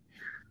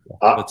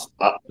 That's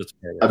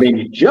I mean,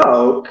 you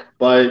joke,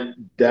 but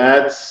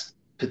that's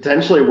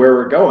potentially where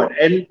we're going.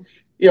 And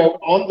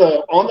on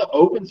the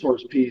open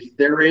source piece,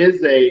 there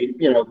is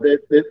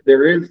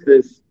there is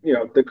this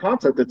the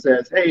concept that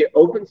says, hey,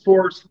 open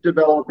source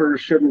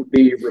developers shouldn't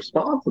be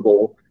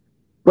responsible,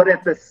 but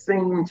at the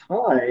same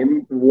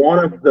time,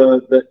 one of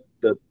the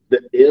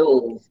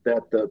ills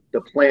that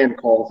the plan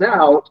calls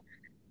out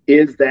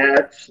is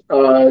that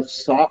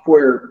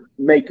software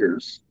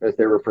makers, as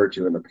they're referred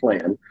to in the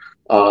plan,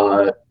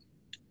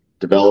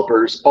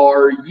 developers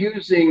are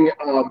using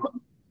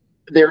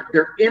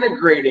they're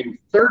integrating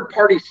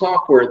third-party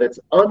software that's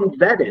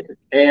unvetted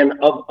and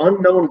of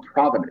unknown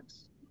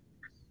provenance,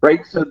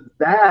 right? So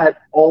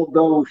that,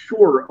 although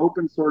sure,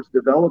 open source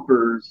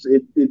developers,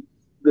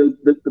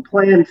 the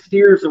plan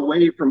steers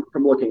away from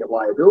looking at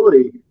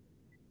liability,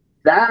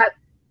 that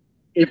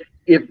if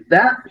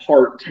that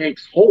part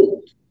takes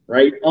hold,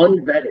 right,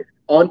 unvetted,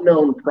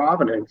 unknown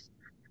provenance,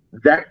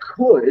 that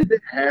could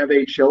have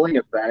a chilling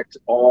effect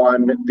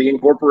on the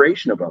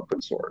incorporation of open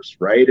source,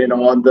 right, and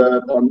on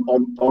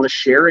the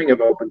sharing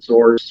of open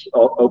source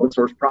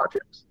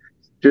projects.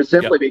 Just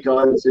simply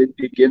because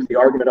it gives the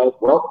argument of,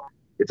 well,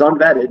 it's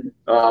unvetted,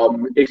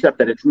 except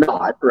that it's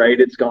not, right?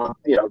 It's gone,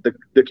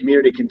 the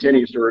community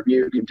continues to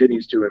review,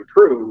 continues to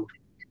improve,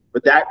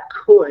 but that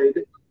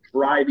could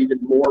drive even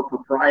more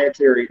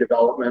proprietary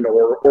development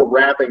or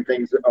wrapping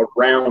things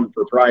around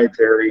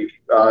proprietary,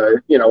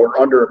 or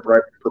under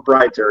a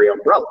proprietary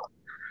umbrella.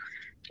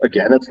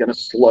 Again, it's going to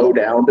slow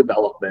down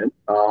development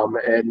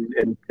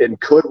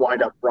and could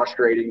wind up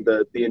frustrating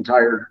the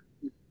entire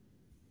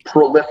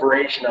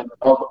proliferation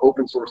of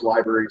open source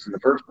libraries in the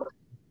first place.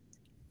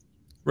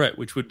 Right,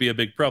 which would be a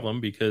big problem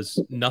because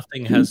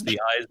nothing has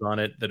the eyes on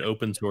it that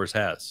open source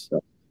has.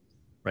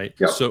 Right.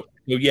 Yep. So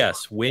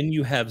yes, when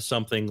you have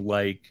something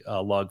like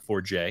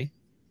Log4j,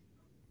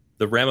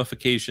 the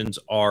ramifications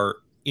are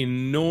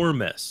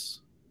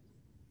enormous.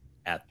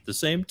 At the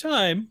same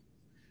time,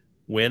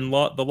 when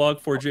the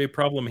Log4j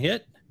problem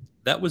hit,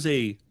 that was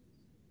a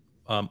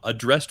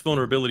addressed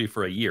vulnerability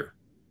for a year.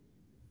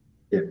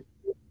 Yeah.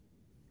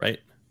 Right.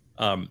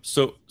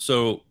 So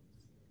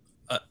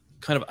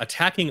kind of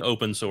attacking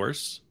open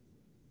source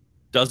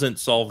doesn't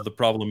solve the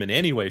problem in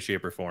any way,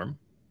 shape, or form.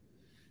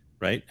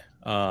 Right.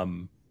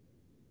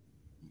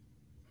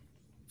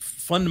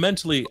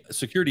 Fundamentally,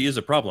 security is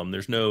a problem.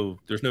 There's no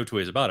two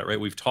ways about it, right?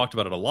 We've talked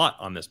about it a lot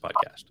on this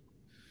podcast,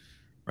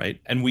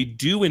 right? And we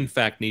do, in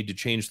fact, need to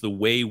change the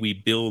way we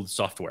build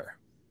software,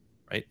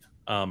 right?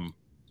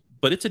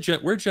 But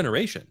we're a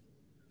generation,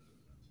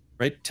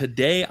 right?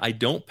 Today, I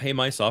don't pay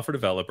my software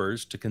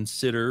developers to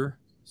consider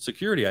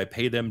security. I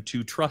pay them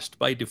to trust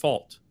by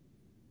default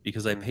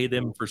because I pay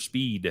them for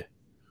speed.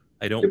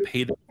 I don't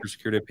pay them for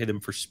security. I pay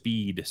them for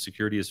speed.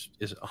 Security is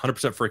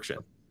 100% friction.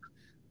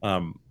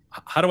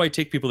 How do I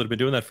take people that have been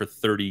doing that for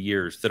 30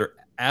 years that are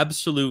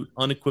absolute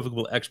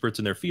unequivocal experts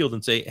in their field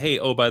and say, hey,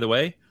 oh, by the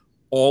way,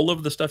 all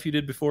of the stuff you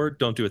did before,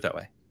 don't do it that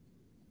way.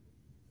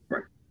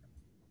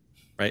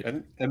 Right.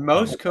 And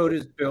most code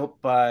is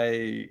built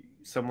by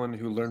someone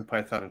who learned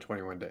Python in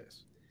 21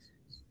 days.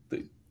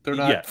 They're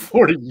not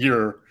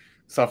 40-year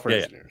software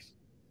engineers.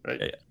 Right.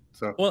 Yeah.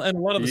 So, well, and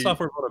a lot of the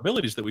software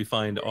vulnerabilities that we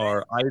find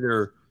are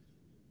either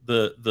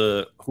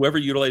the whoever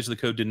utilized the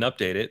code didn't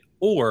update it,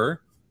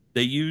 or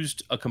they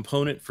used a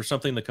component for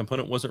something the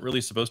component wasn't really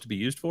supposed to be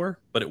used for,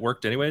 but it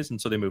worked anyways, and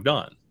so they moved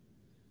on.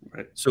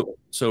 Right.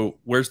 So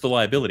where's the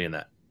liability in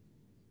that?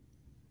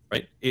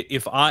 Right.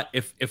 If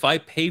I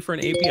pay for an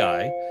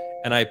API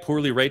and I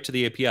poorly write to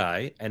the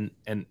API and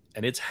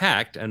it's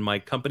hacked and my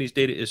company's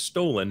data is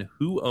stolen,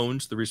 who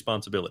owns the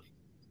responsibility?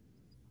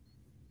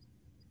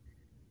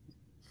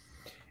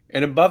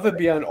 And above and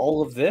beyond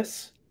all of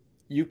this,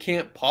 you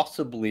can't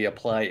possibly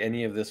apply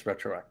any of this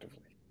retroactively.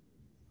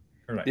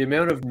 Right. The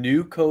amount of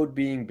new code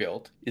being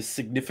built is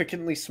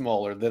significantly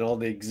smaller than all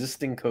the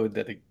existing code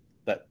that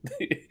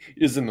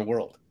is in the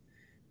world.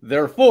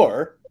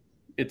 Therefore,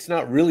 it's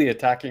not really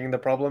attacking the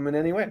problem in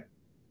any way.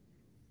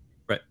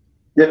 Right.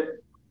 Yeah.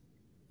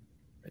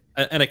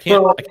 And I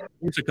can't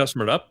force a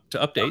customer to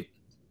update.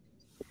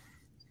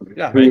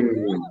 Yeah. Right.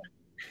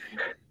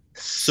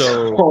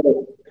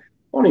 So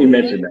funny you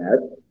mention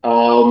that.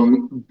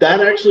 That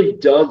actually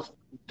does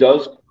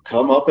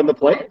come up in the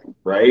plan,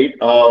 right?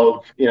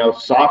 Of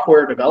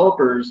software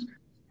developers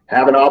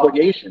have an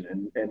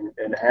obligation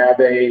and have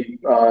a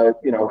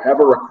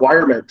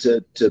requirement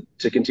to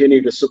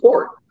continue to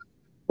support.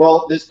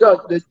 Well, this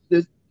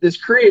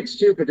creates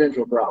two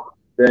potential problems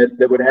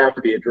that would have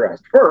to be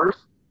addressed. First,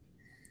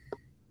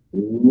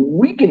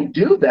 we can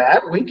do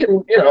that. We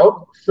can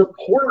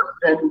support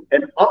and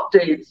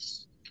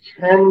updates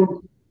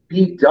can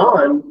be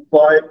done,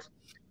 but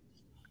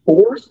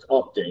forced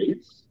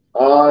updates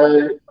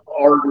are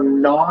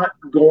not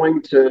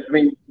going to. I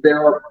mean,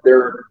 there are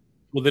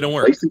they don't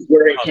work. Places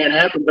where it can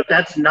happen, but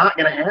that's not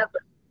going to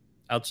happen.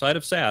 Outside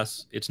of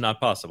SaaS, it's not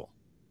possible.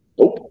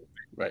 Nope.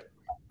 Right.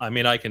 I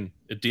mean, I can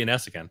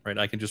DNS again, right?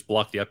 I can just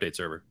block the update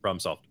server. Problem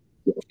solved.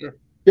 Sure.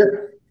 Yeah.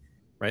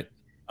 Right.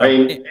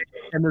 And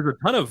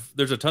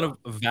there's a ton of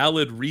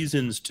valid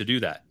reasons to do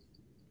that.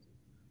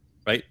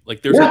 Right.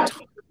 Like there's a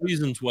ton of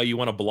reasons why you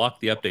want to block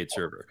the update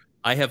server.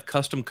 I have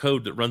custom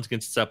code that runs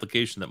against this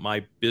application that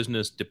my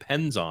business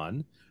depends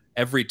on.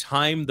 Every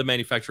time the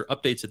manufacturer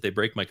updates it, they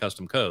break my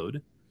custom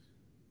code,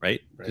 right?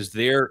 Because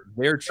their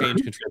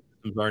change control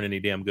systems aren't any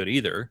damn good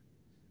either.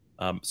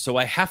 So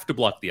I have to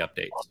block the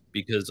updates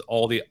because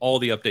all the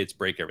updates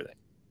break everything.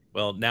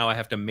 Well, now I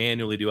have to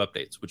manually do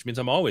updates, which means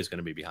I'm always going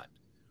to be behind.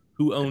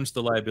 Who owns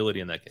the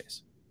liability in that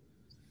case?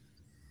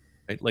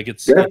 Right? Like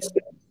it's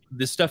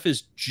this stuff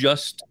is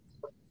just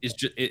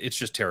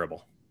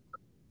terrible.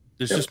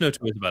 There's just no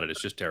two ways about it.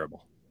 It's just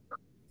terrible.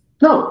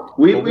 No,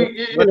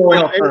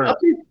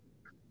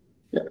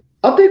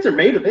 updates are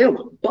made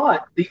available.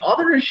 But the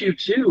other issue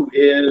too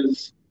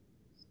is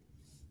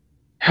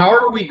how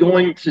are we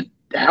going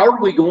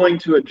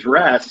to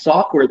address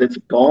software that's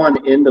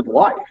gone end of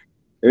life?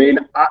 I mean,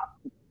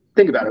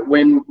 think about it.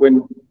 When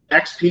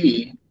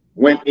XP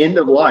went end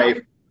of life,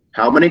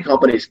 how many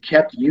companies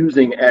kept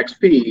using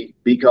XP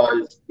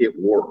because it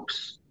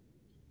works?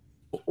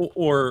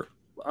 Or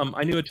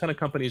I knew a ton of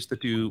companies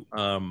that do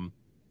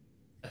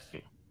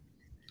testing,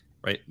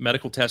 right?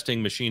 Medical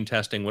testing, machine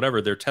testing,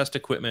 whatever. Their test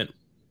equipment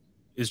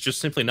is just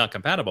simply not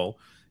compatible.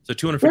 So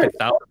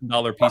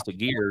 $250,000 piece of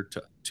gear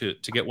to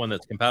get one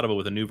that's compatible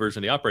with a new version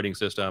of the operating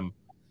system.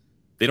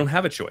 They don't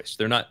have a choice.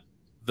 They're not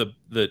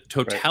the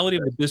totality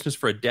of the business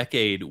for a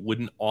decade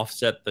wouldn't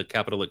offset the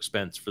capital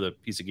expense for the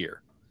piece of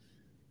gear,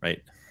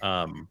 right?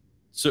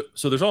 So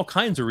there's all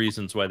kinds of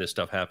reasons why this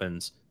stuff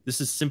happens. This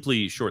is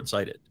simply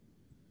short-sighted.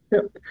 Yeah.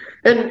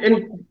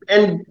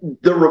 And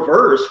the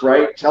reverse,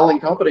 right? Telling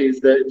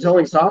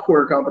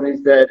software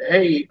companies that,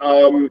 hey,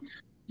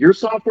 your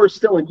software is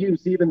still in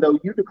use, even though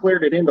you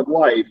declared it end of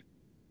life.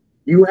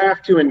 You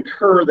have to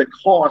incur the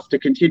cost to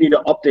continue to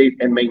update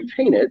and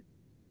maintain it,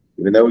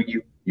 even though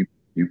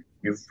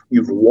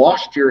you've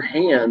washed your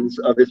hands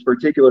of this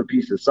particular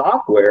piece of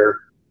software.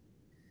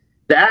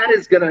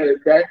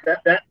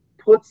 That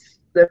puts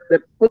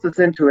us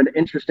into an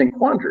interesting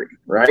quandary,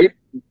 right?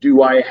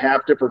 Do I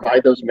have to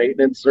provide those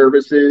maintenance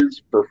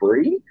services for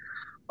free?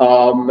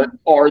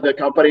 Are the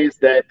companies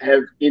that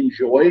have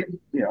enjoyed,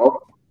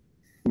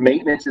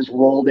 maintenance is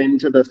rolled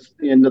into the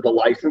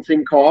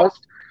licensing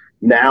cost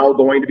now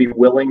going to be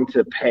willing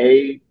to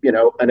pay,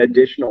 an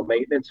additional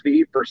maintenance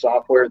fee for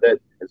software that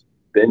has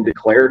been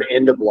declared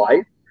end of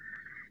life?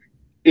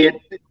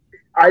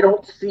 I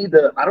don't see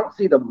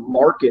the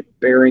market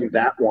bearing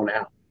that one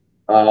out.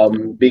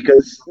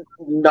 Because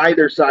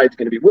neither side's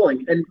going to be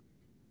willing. And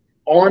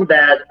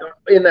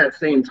in that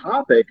same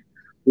topic,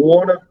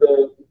 one of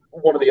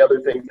the other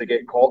things that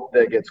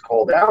gets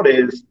called out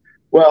is,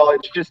 well,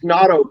 it's just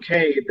not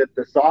okay that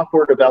the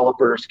software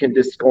developers can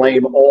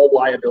disclaim all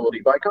liability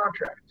by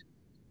contract.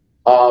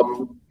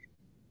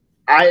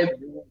 I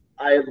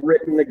have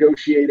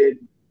negotiated,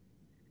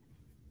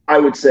 I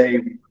would say,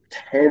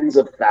 tens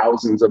of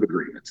thousands of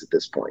agreements at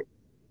this point.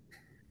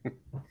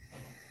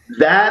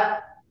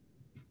 That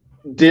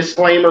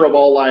disclaimer of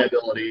all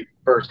liability,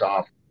 first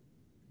off,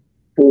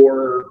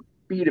 for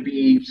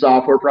B2B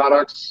software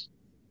products,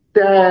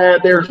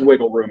 there's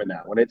wiggle room in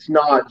that one. It's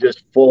not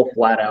just full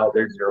flat out,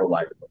 there's zero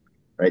liability,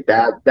 right?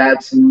 That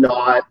is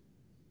not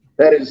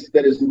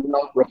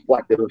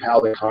reflective of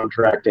how the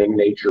contracting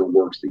nature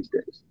works these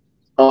days.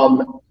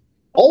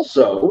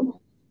 Also,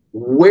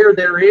 where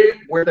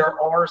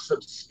there are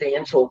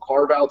substantial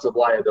carve-outs of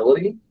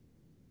liability,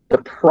 the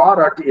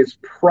product is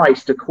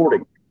priced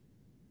accordingly.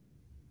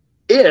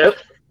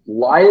 If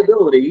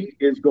liability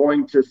is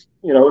going to,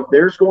 if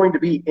there's going to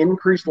be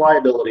increased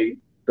liability,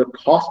 the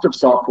cost of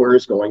software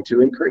is going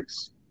to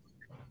increase.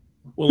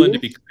 Well, and to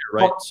be clear,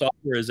 right,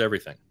 software is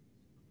everything.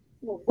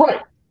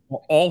 Right.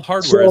 All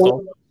hardware is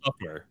all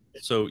software.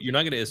 So you're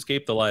not going to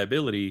escape the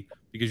liability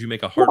because you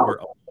make a hardware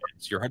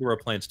appliance. Your hardware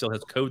appliance still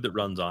has code that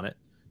runs on it.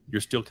 You're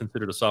still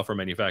considered a software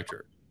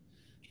manufacturer,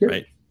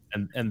 right?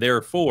 And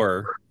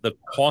therefore, the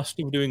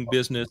cost of doing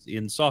business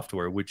in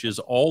software, which is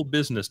all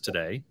business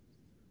today,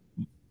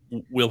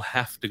 will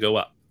have to go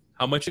up.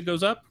 How much it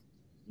goes up,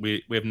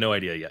 we have no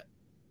idea yet.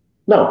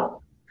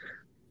 No.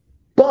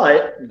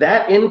 But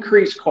that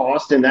increased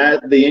cost and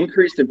the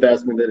increased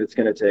investment that it's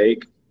going to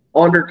take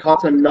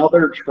undercuts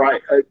another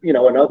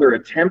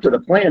attempt of the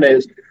plan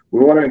is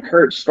we want to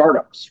encourage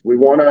startups. We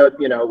want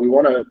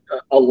to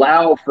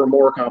allow for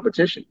more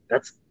competition.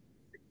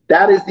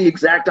 That is the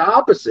exact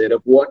opposite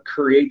of what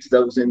creates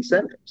those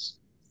incentives.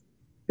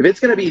 If it's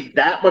going to be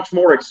that much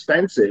more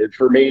expensive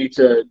for me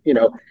to,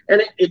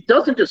 and it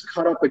doesn't just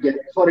cut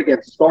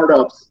against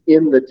startups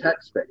in the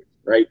tech space,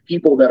 right?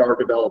 People that are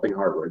developing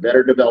hardware, that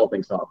are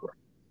developing software.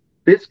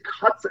 This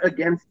cuts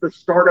against the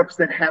startups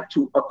that have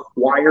to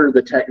acquire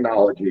the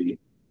technology,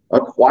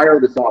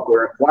 acquire the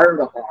software, acquire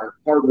the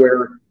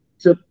hardware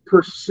to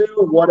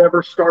pursue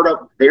whatever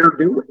startup they're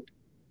doing,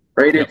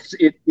 right? Yep.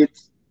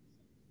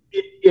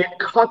 It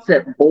cuts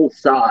at both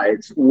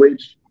sides,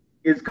 which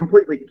is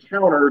completely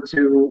counter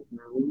to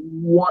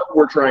what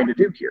we're trying to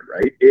do here,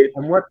 right?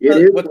 What's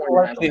the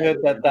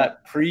likelihood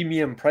that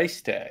premium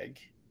price tag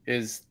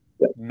is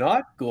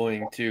not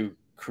going to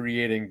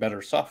creating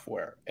better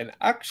software and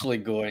actually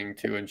going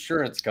to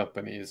insurance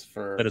companies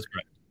for... That is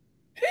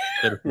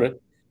correct. Right?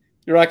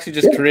 You're actually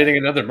just creating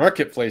another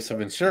marketplace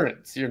of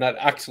insurance. You're not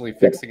actually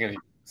fixing any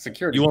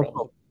security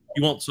problem.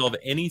 You won't solve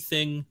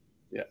anything,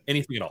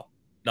 anything at all.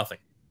 Nothing.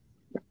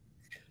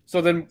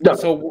 So then,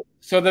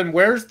 so then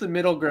where's the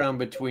middle ground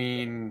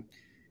between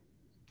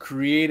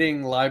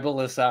creating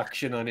libelous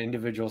action on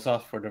individual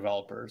software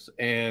developers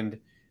and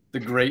the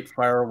great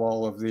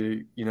firewall of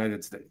the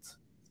United States?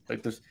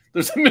 Like there's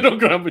a middle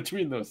ground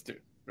between those two,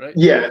 right?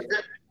 Yeah.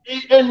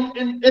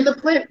 And the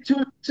plan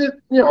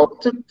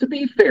to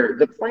be fair,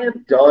 the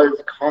plan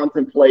does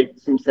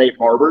contemplate some safe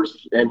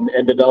harbors and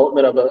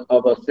development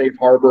of a safe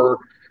harbor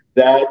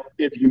that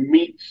if you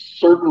meet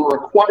certain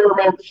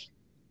requirements,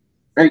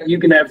 right, you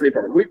can have safe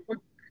harbor.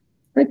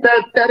 Right?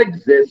 That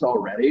exists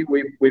already.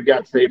 We've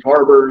got safe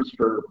harbors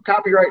for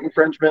copyright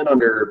infringement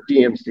under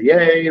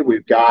DMCA.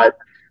 We've got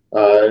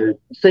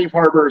safe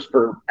harbors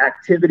for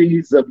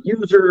activities of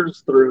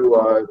users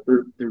through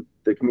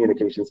the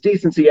Communications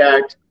Decency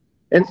Act.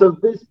 And so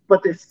this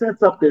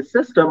sets up this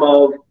system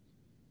of,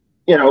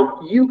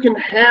 you can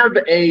have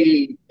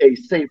a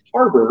safe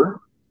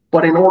harbor,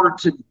 but in order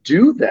to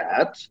do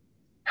that,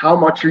 how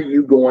much are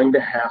you going to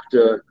have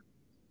to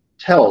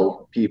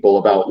tell people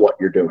about what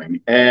you're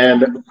doing,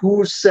 and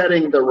who's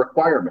setting the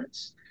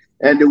requirements?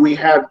 And do we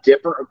have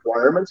different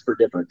requirements for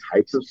different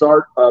types of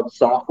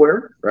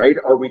software, right?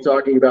 Are we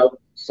talking about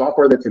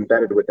software that's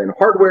embedded within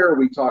hardware? Are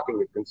we talking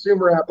a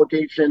consumer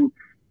application?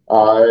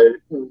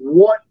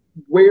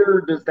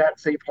 Where does that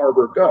safe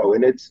harbor go?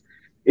 And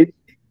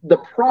the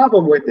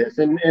problem with this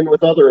and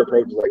with other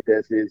approaches like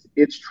this is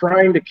it's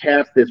trying to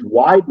cast this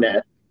wide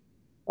net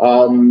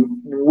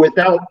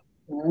without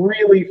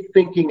really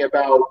thinking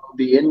about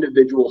the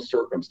individual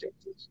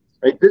circumstances,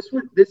 right? This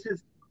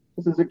is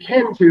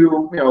akin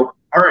to,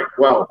 all right,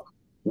 well,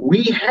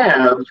 we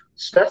have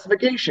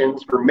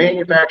specifications for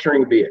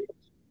manufacturing vehicles.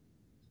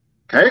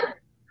 Okay.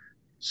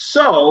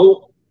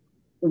 So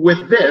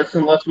with this,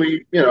 unless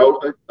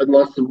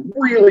some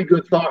really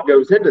good thought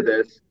goes into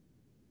this,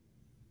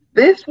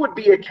 this would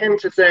be akin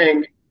to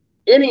saying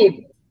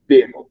any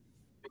vehicle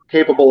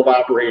capable of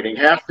operating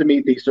has to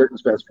meet these certain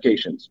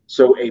specifications.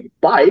 So a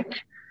bike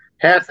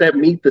has to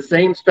meet the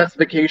same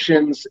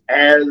specifications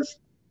as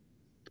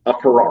a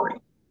Ferrari.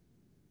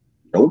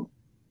 Nope.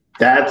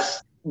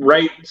 That's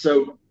right.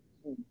 So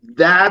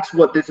that's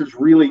what this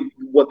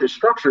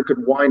structure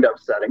could wind up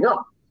setting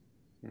up.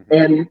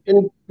 Mm-hmm.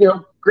 And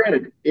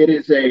granted, it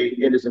is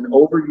an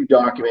overview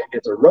document,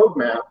 it's a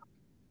roadmap,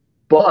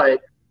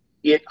 but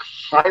it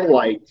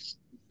highlights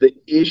the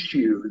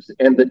issues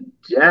and the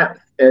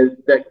depth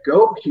that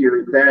go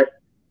here that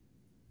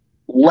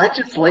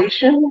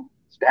legislation,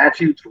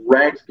 statutes,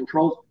 regs,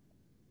 controls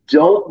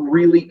don't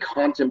really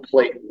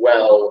contemplate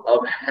well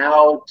of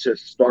how to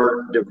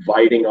start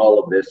dividing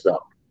all of this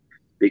up,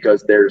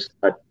 because there's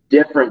a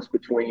difference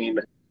between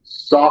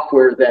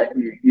software that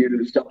you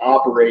use to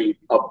operate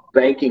a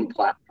banking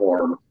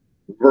platform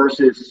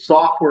versus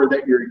software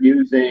that you're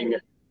using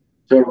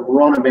to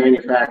run a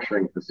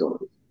manufacturing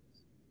facility.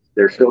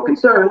 There's still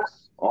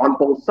concerns on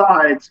both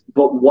sides,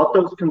 but what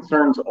those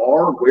concerns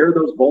are, where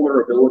those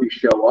vulnerabilities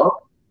show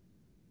up,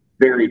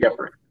 very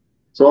different.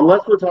 So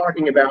unless we're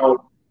talking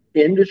about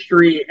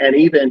industry and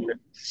even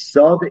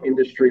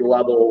sub-industry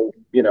level,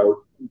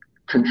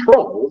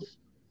 controls,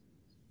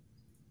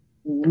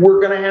 we're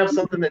going to have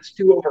something that's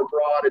too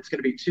overbroad. It's going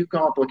to be too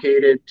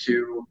complicated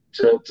to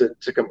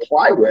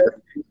comply with.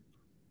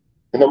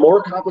 And the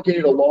more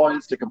complicated a law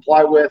is to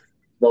comply with,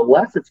 the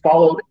less it's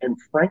followed, and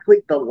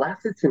frankly, the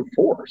less it's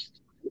enforced.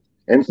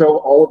 And so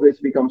all of this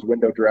becomes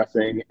window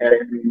dressing, and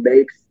it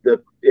makes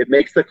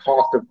the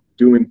cost of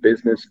doing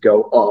business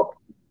go up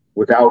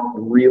without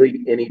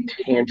really any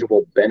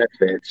tangible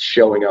benefits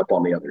showing up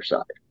on the other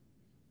side.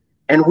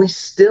 And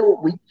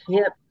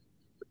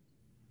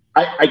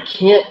I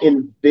can't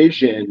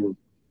envision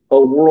a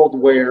world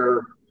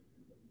where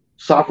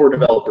software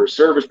developers,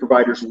 service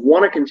providers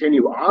want to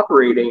continue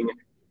operating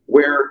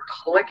where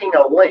clicking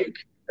a link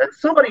that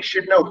somebody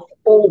should know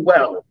full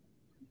well,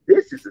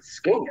 this is a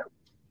scam,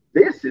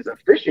 this is a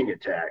phishing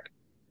attack,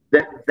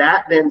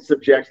 that then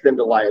subjects them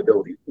to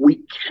liability.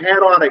 We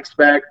cannot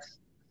expect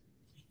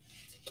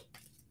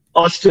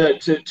us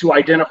to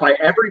identify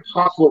every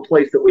possible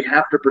place that we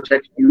have to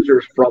protect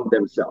users from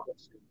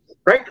themselves,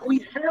 right?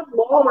 We have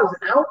laws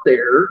out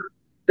there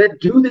that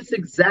do this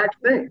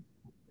exact thing.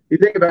 You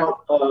think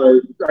about,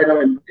 I know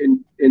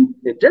in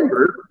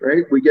Denver,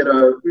 right? We get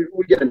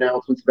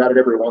announcements about it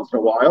every once in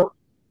a while.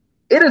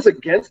 It is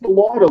against the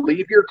law to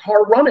leave your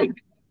car running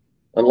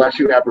unless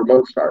you have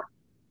remote start,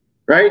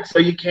 right? So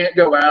you can't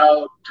go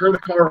out, turn the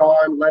car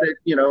on, let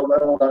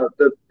all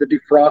the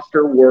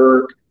defroster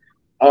work.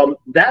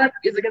 That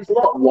is against the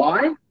law.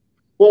 Why?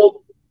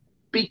 Well,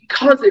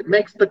 because it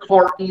makes the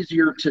car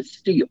easier to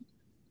steal.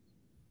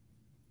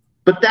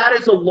 But that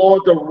is a law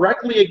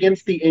directly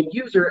against the end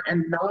user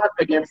and not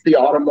against the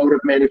automotive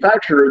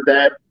manufacturer.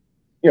 That,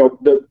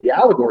 the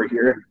allegory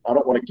here, and I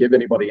don't want to give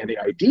anybody any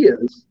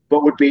ideas,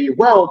 but would be,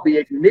 well, the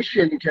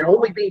ignition can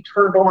only be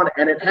turned on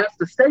and it has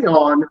to stay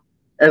on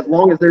as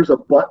long as there's a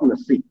butt in the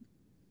seat.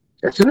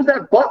 As soon as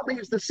that butt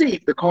leaves the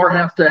seat, the car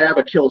has to have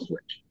a kill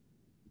switch.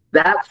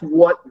 That's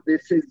what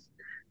this is.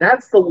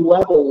 That's the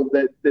level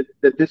that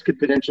this could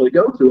potentially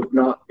go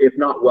to if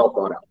not well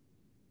thought out.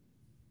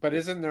 But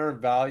isn't there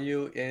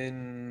value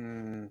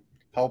in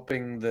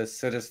helping the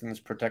citizens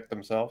protect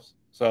themselves?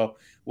 So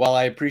while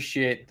I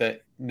appreciate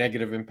the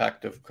negative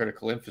impact of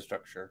critical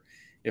infrastructure,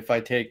 if I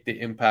take the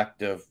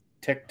impact of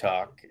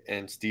TikTok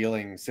and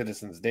stealing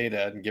citizens'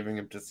 data and giving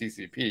them to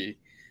CCP,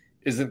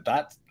 isn't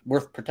that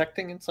worth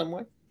protecting in some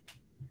way?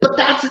 But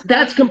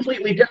that's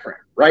completely different,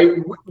 right?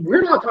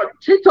 We're not talking.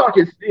 TikTok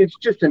is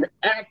just an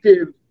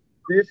active.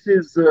 This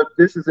is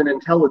an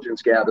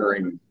intelligence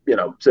gathering,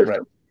 system. Right.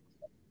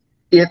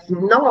 It's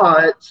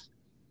not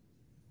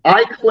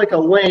I click a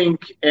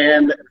link,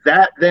 and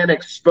that then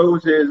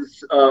exposes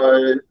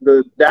the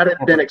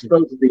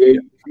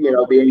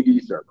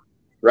AD server,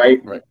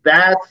 right? Right.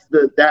 That's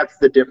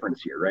the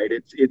difference here, right?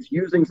 It's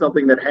using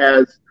something that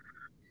has,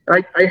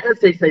 I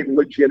hesitate to say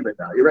legitimate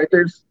value, right?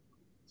 There's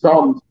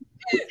some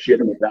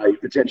legitimate value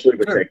potentially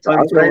with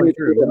TikTok, right?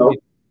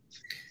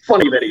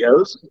 Funny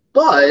videos,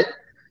 but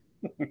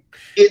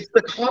it's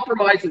the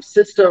compromise of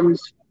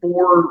systems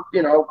for,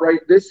 right?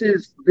 This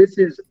is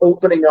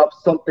opening up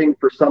something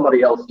for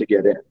somebody else to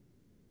get in.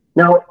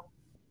 Now,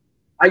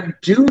 I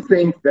do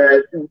think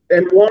that,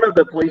 and one of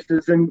the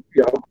places, and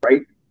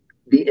right,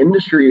 the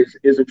industry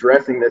is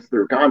addressing this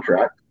through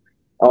contract,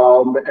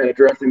 and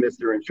addressing this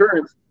through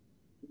insurance.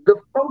 The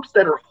folks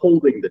that are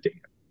holding the data,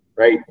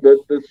 right?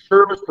 The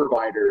service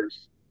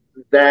providers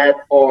that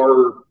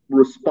are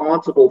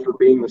responsible for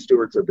being the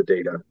stewards of the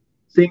data,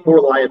 seeing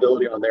more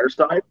liability on their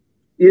side,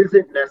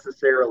 isn't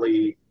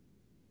necessarily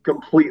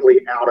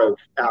completely out of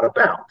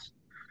bounds,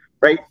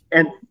 right?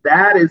 And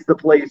that is the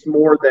place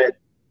more that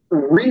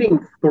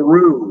reading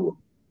through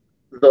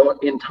the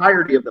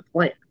entirety of the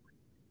plan,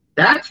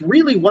 that's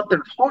really what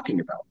they're talking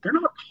about. They're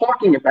not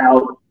talking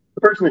about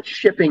the person that's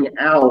shipping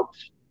out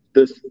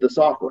the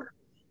software.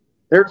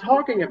 They're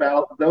talking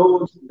about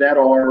those that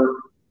are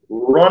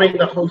running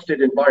the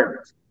hosted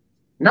environments,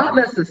 not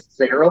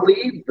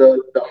necessarily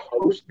the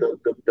host,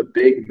 the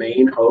big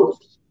main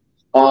host,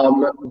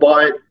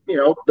 but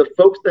the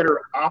folks that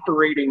are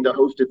operating the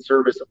hosted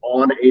service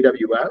on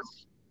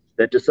AWS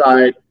that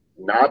decide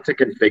not to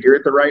configure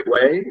it the right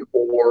way,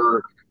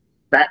 or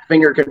fat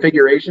finger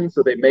configuration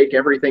so they make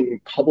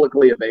everything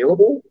publicly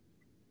available.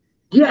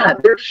 Yeah,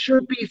 there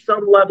should be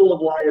some level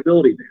of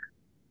liability there.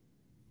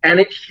 And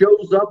it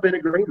shows up in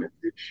agreements.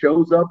 It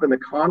shows up in the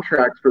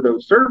contracts for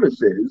those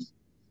services,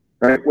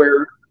 right?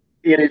 Where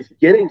it is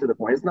getting to the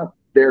point, it's not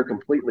there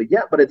completely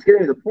yet, but it's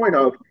getting to the point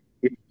of,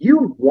 if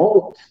you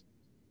won't,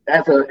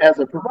 as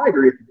a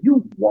provider, if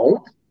you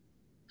won't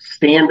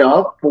stand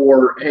up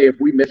for, hey, if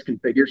we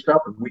misconfigure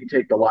stuff and we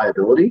take the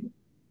liability,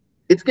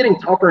 it's getting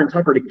tougher and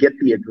tougher to get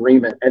the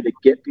agreement and to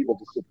get people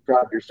to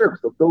subscribe to your service.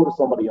 They'll go to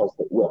somebody else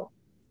that will.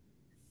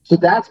 So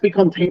that's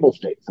become table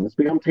stakes, and it's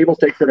become table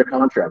stakes at a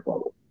contract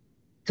level.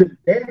 To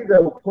then,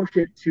 though, push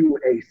it to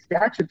a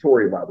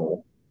statutory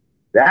level,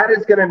 that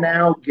is going to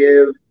now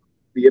give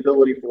the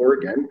ability for,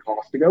 again,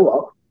 costs to go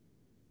up.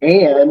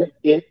 And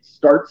it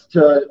starts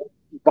to,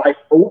 by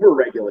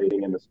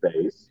over-regulating in the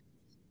space,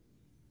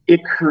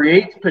 it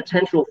creates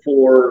potential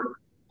for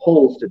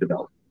holes to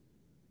develop.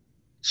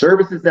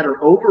 Services that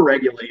are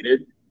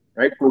over-regulated,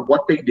 right, for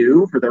what they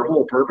do, for their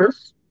whole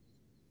purpose,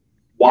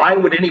 why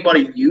would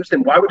anybody use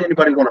them? Why would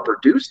anybody want to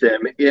produce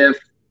them if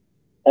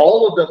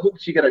all of the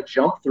hoops you got to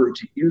jump through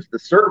to use the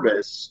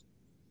service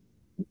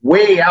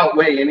way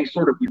outweigh any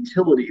sort of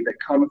utility that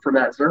come from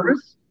that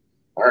service?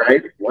 All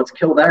right, let's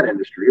kill that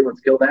industry. Let's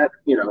kill that,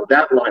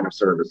 that line of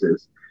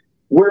services.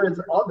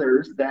 Whereas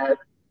others that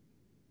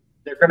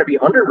they're going to be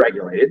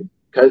under-regulated,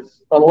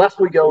 because unless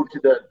we go to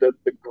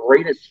the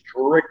greatest,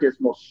 strictest,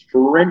 most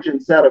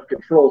stringent set of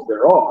controls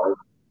there are,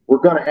 we're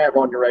going to have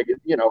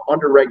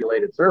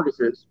under-regulated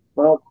services.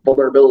 Well,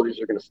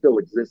 vulnerabilities are going to still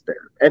exist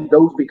there. And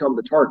those become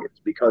the targets,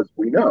 because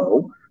we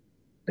know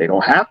they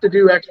don't have to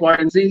do X, Y,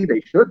 and Z.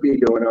 They should be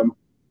doing them.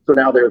 So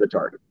now they're the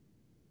target.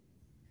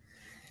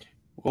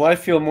 Well, I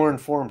feel more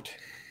informed.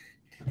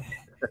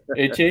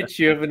 HH,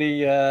 you have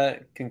any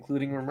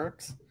concluding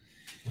remarks?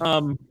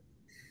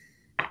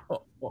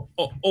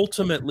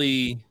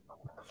 Ultimately,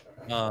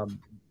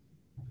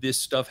 this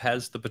stuff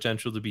has the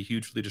potential to be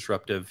hugely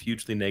disruptive,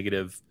 hugely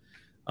negative,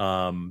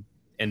 and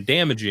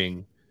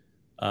damaging.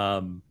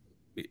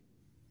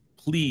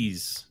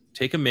 Please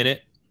take a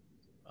minute,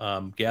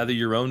 gather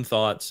your own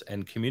thoughts,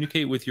 and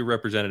communicate with your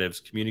representatives.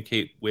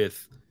 Communicate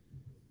with,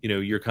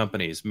 your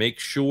companies. Make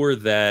sure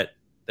that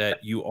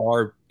you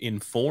are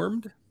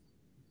informed.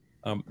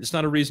 It's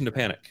not a reason to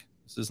panic.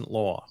 This isn't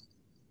law,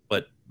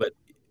 but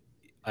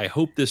I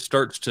hope this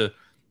starts to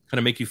kind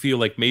of make you feel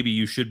like maybe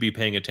you should be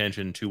paying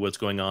attention to what's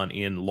going on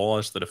in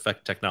laws that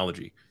affect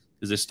technology,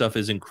 because this stuff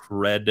is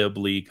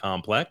incredibly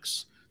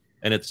complex,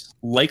 and it's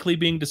likely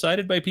being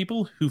decided by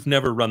people who've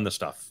never run the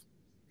stuff.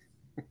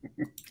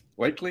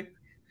 Likely,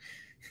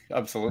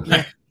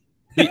 absolutely.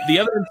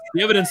 The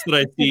evidence that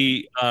I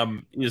see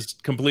is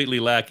completely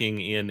lacking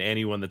in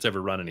anyone that's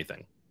ever run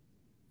anything.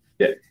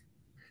 Yeah.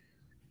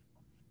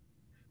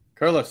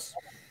 Carlos.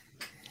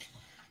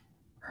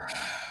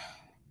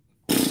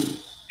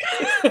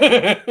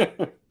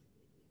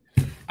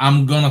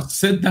 I'm gonna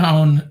sit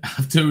down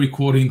after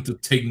recording to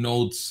take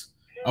notes.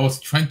 I was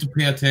trying to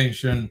pay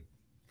attention.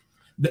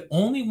 The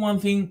only one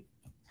thing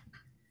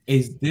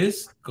is,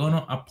 this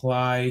gonna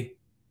apply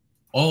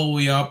all the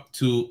way up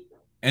to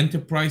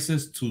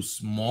enterprises, to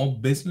small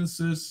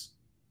businesses,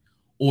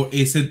 or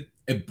is it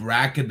a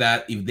bracket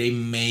that if they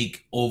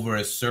make over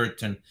a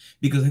certain,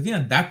 because I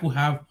think that will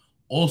have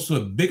also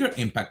a bigger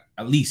impact,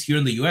 at least here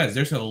in the US.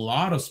 There's a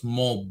lot of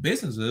small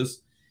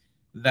businesses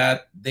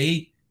that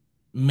they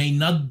may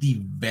not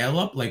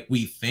develop like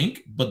we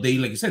think, but they,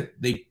 like I said,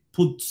 they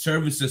put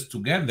services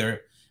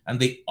together and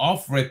they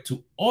offer it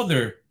to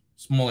other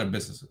smaller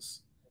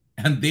businesses,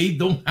 and they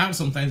don't have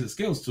sometimes the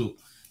skills to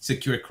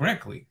secure it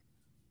correctly.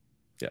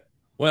 Yeah.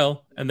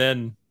 Well, and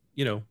then,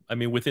 I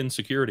mean, within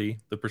security,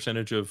 the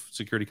percentage of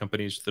security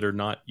companies that are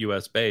not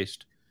US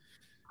based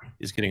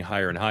is getting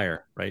higher and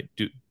higher, right?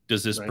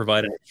 Does this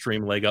provide an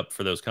extreme leg up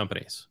for those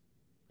companies?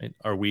 Right?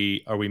 Are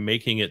we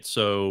making it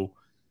so,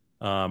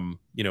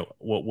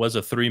 what was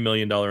a $3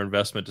 million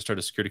investment to start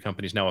a security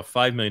company is now a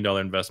 $5 million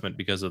investment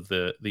because of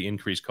the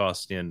increased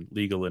cost in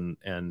legal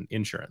and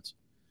insurance,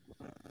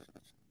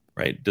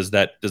 right? Does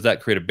that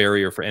create a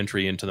barrier for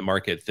entry into the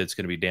market that's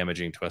going to be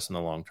damaging to us in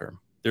the long term?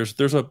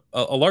 There's a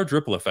large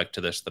ripple effect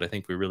to this that I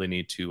think we really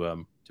need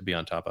to be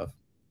on top of.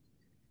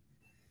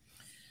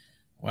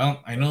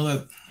 Well, I know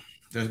that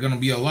there's going to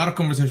be a lot of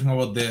conversation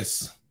about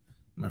this.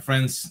 My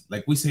friends,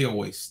 like we say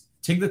always,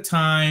 take the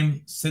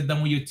time, sit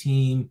down with your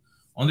team,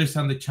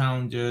 understand the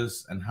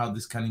challenges and how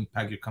this can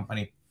impact your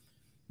company.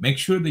 Make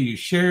sure that you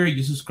share,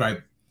 you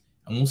subscribe,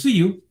 and we'll see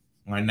you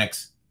on our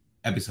next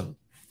episode.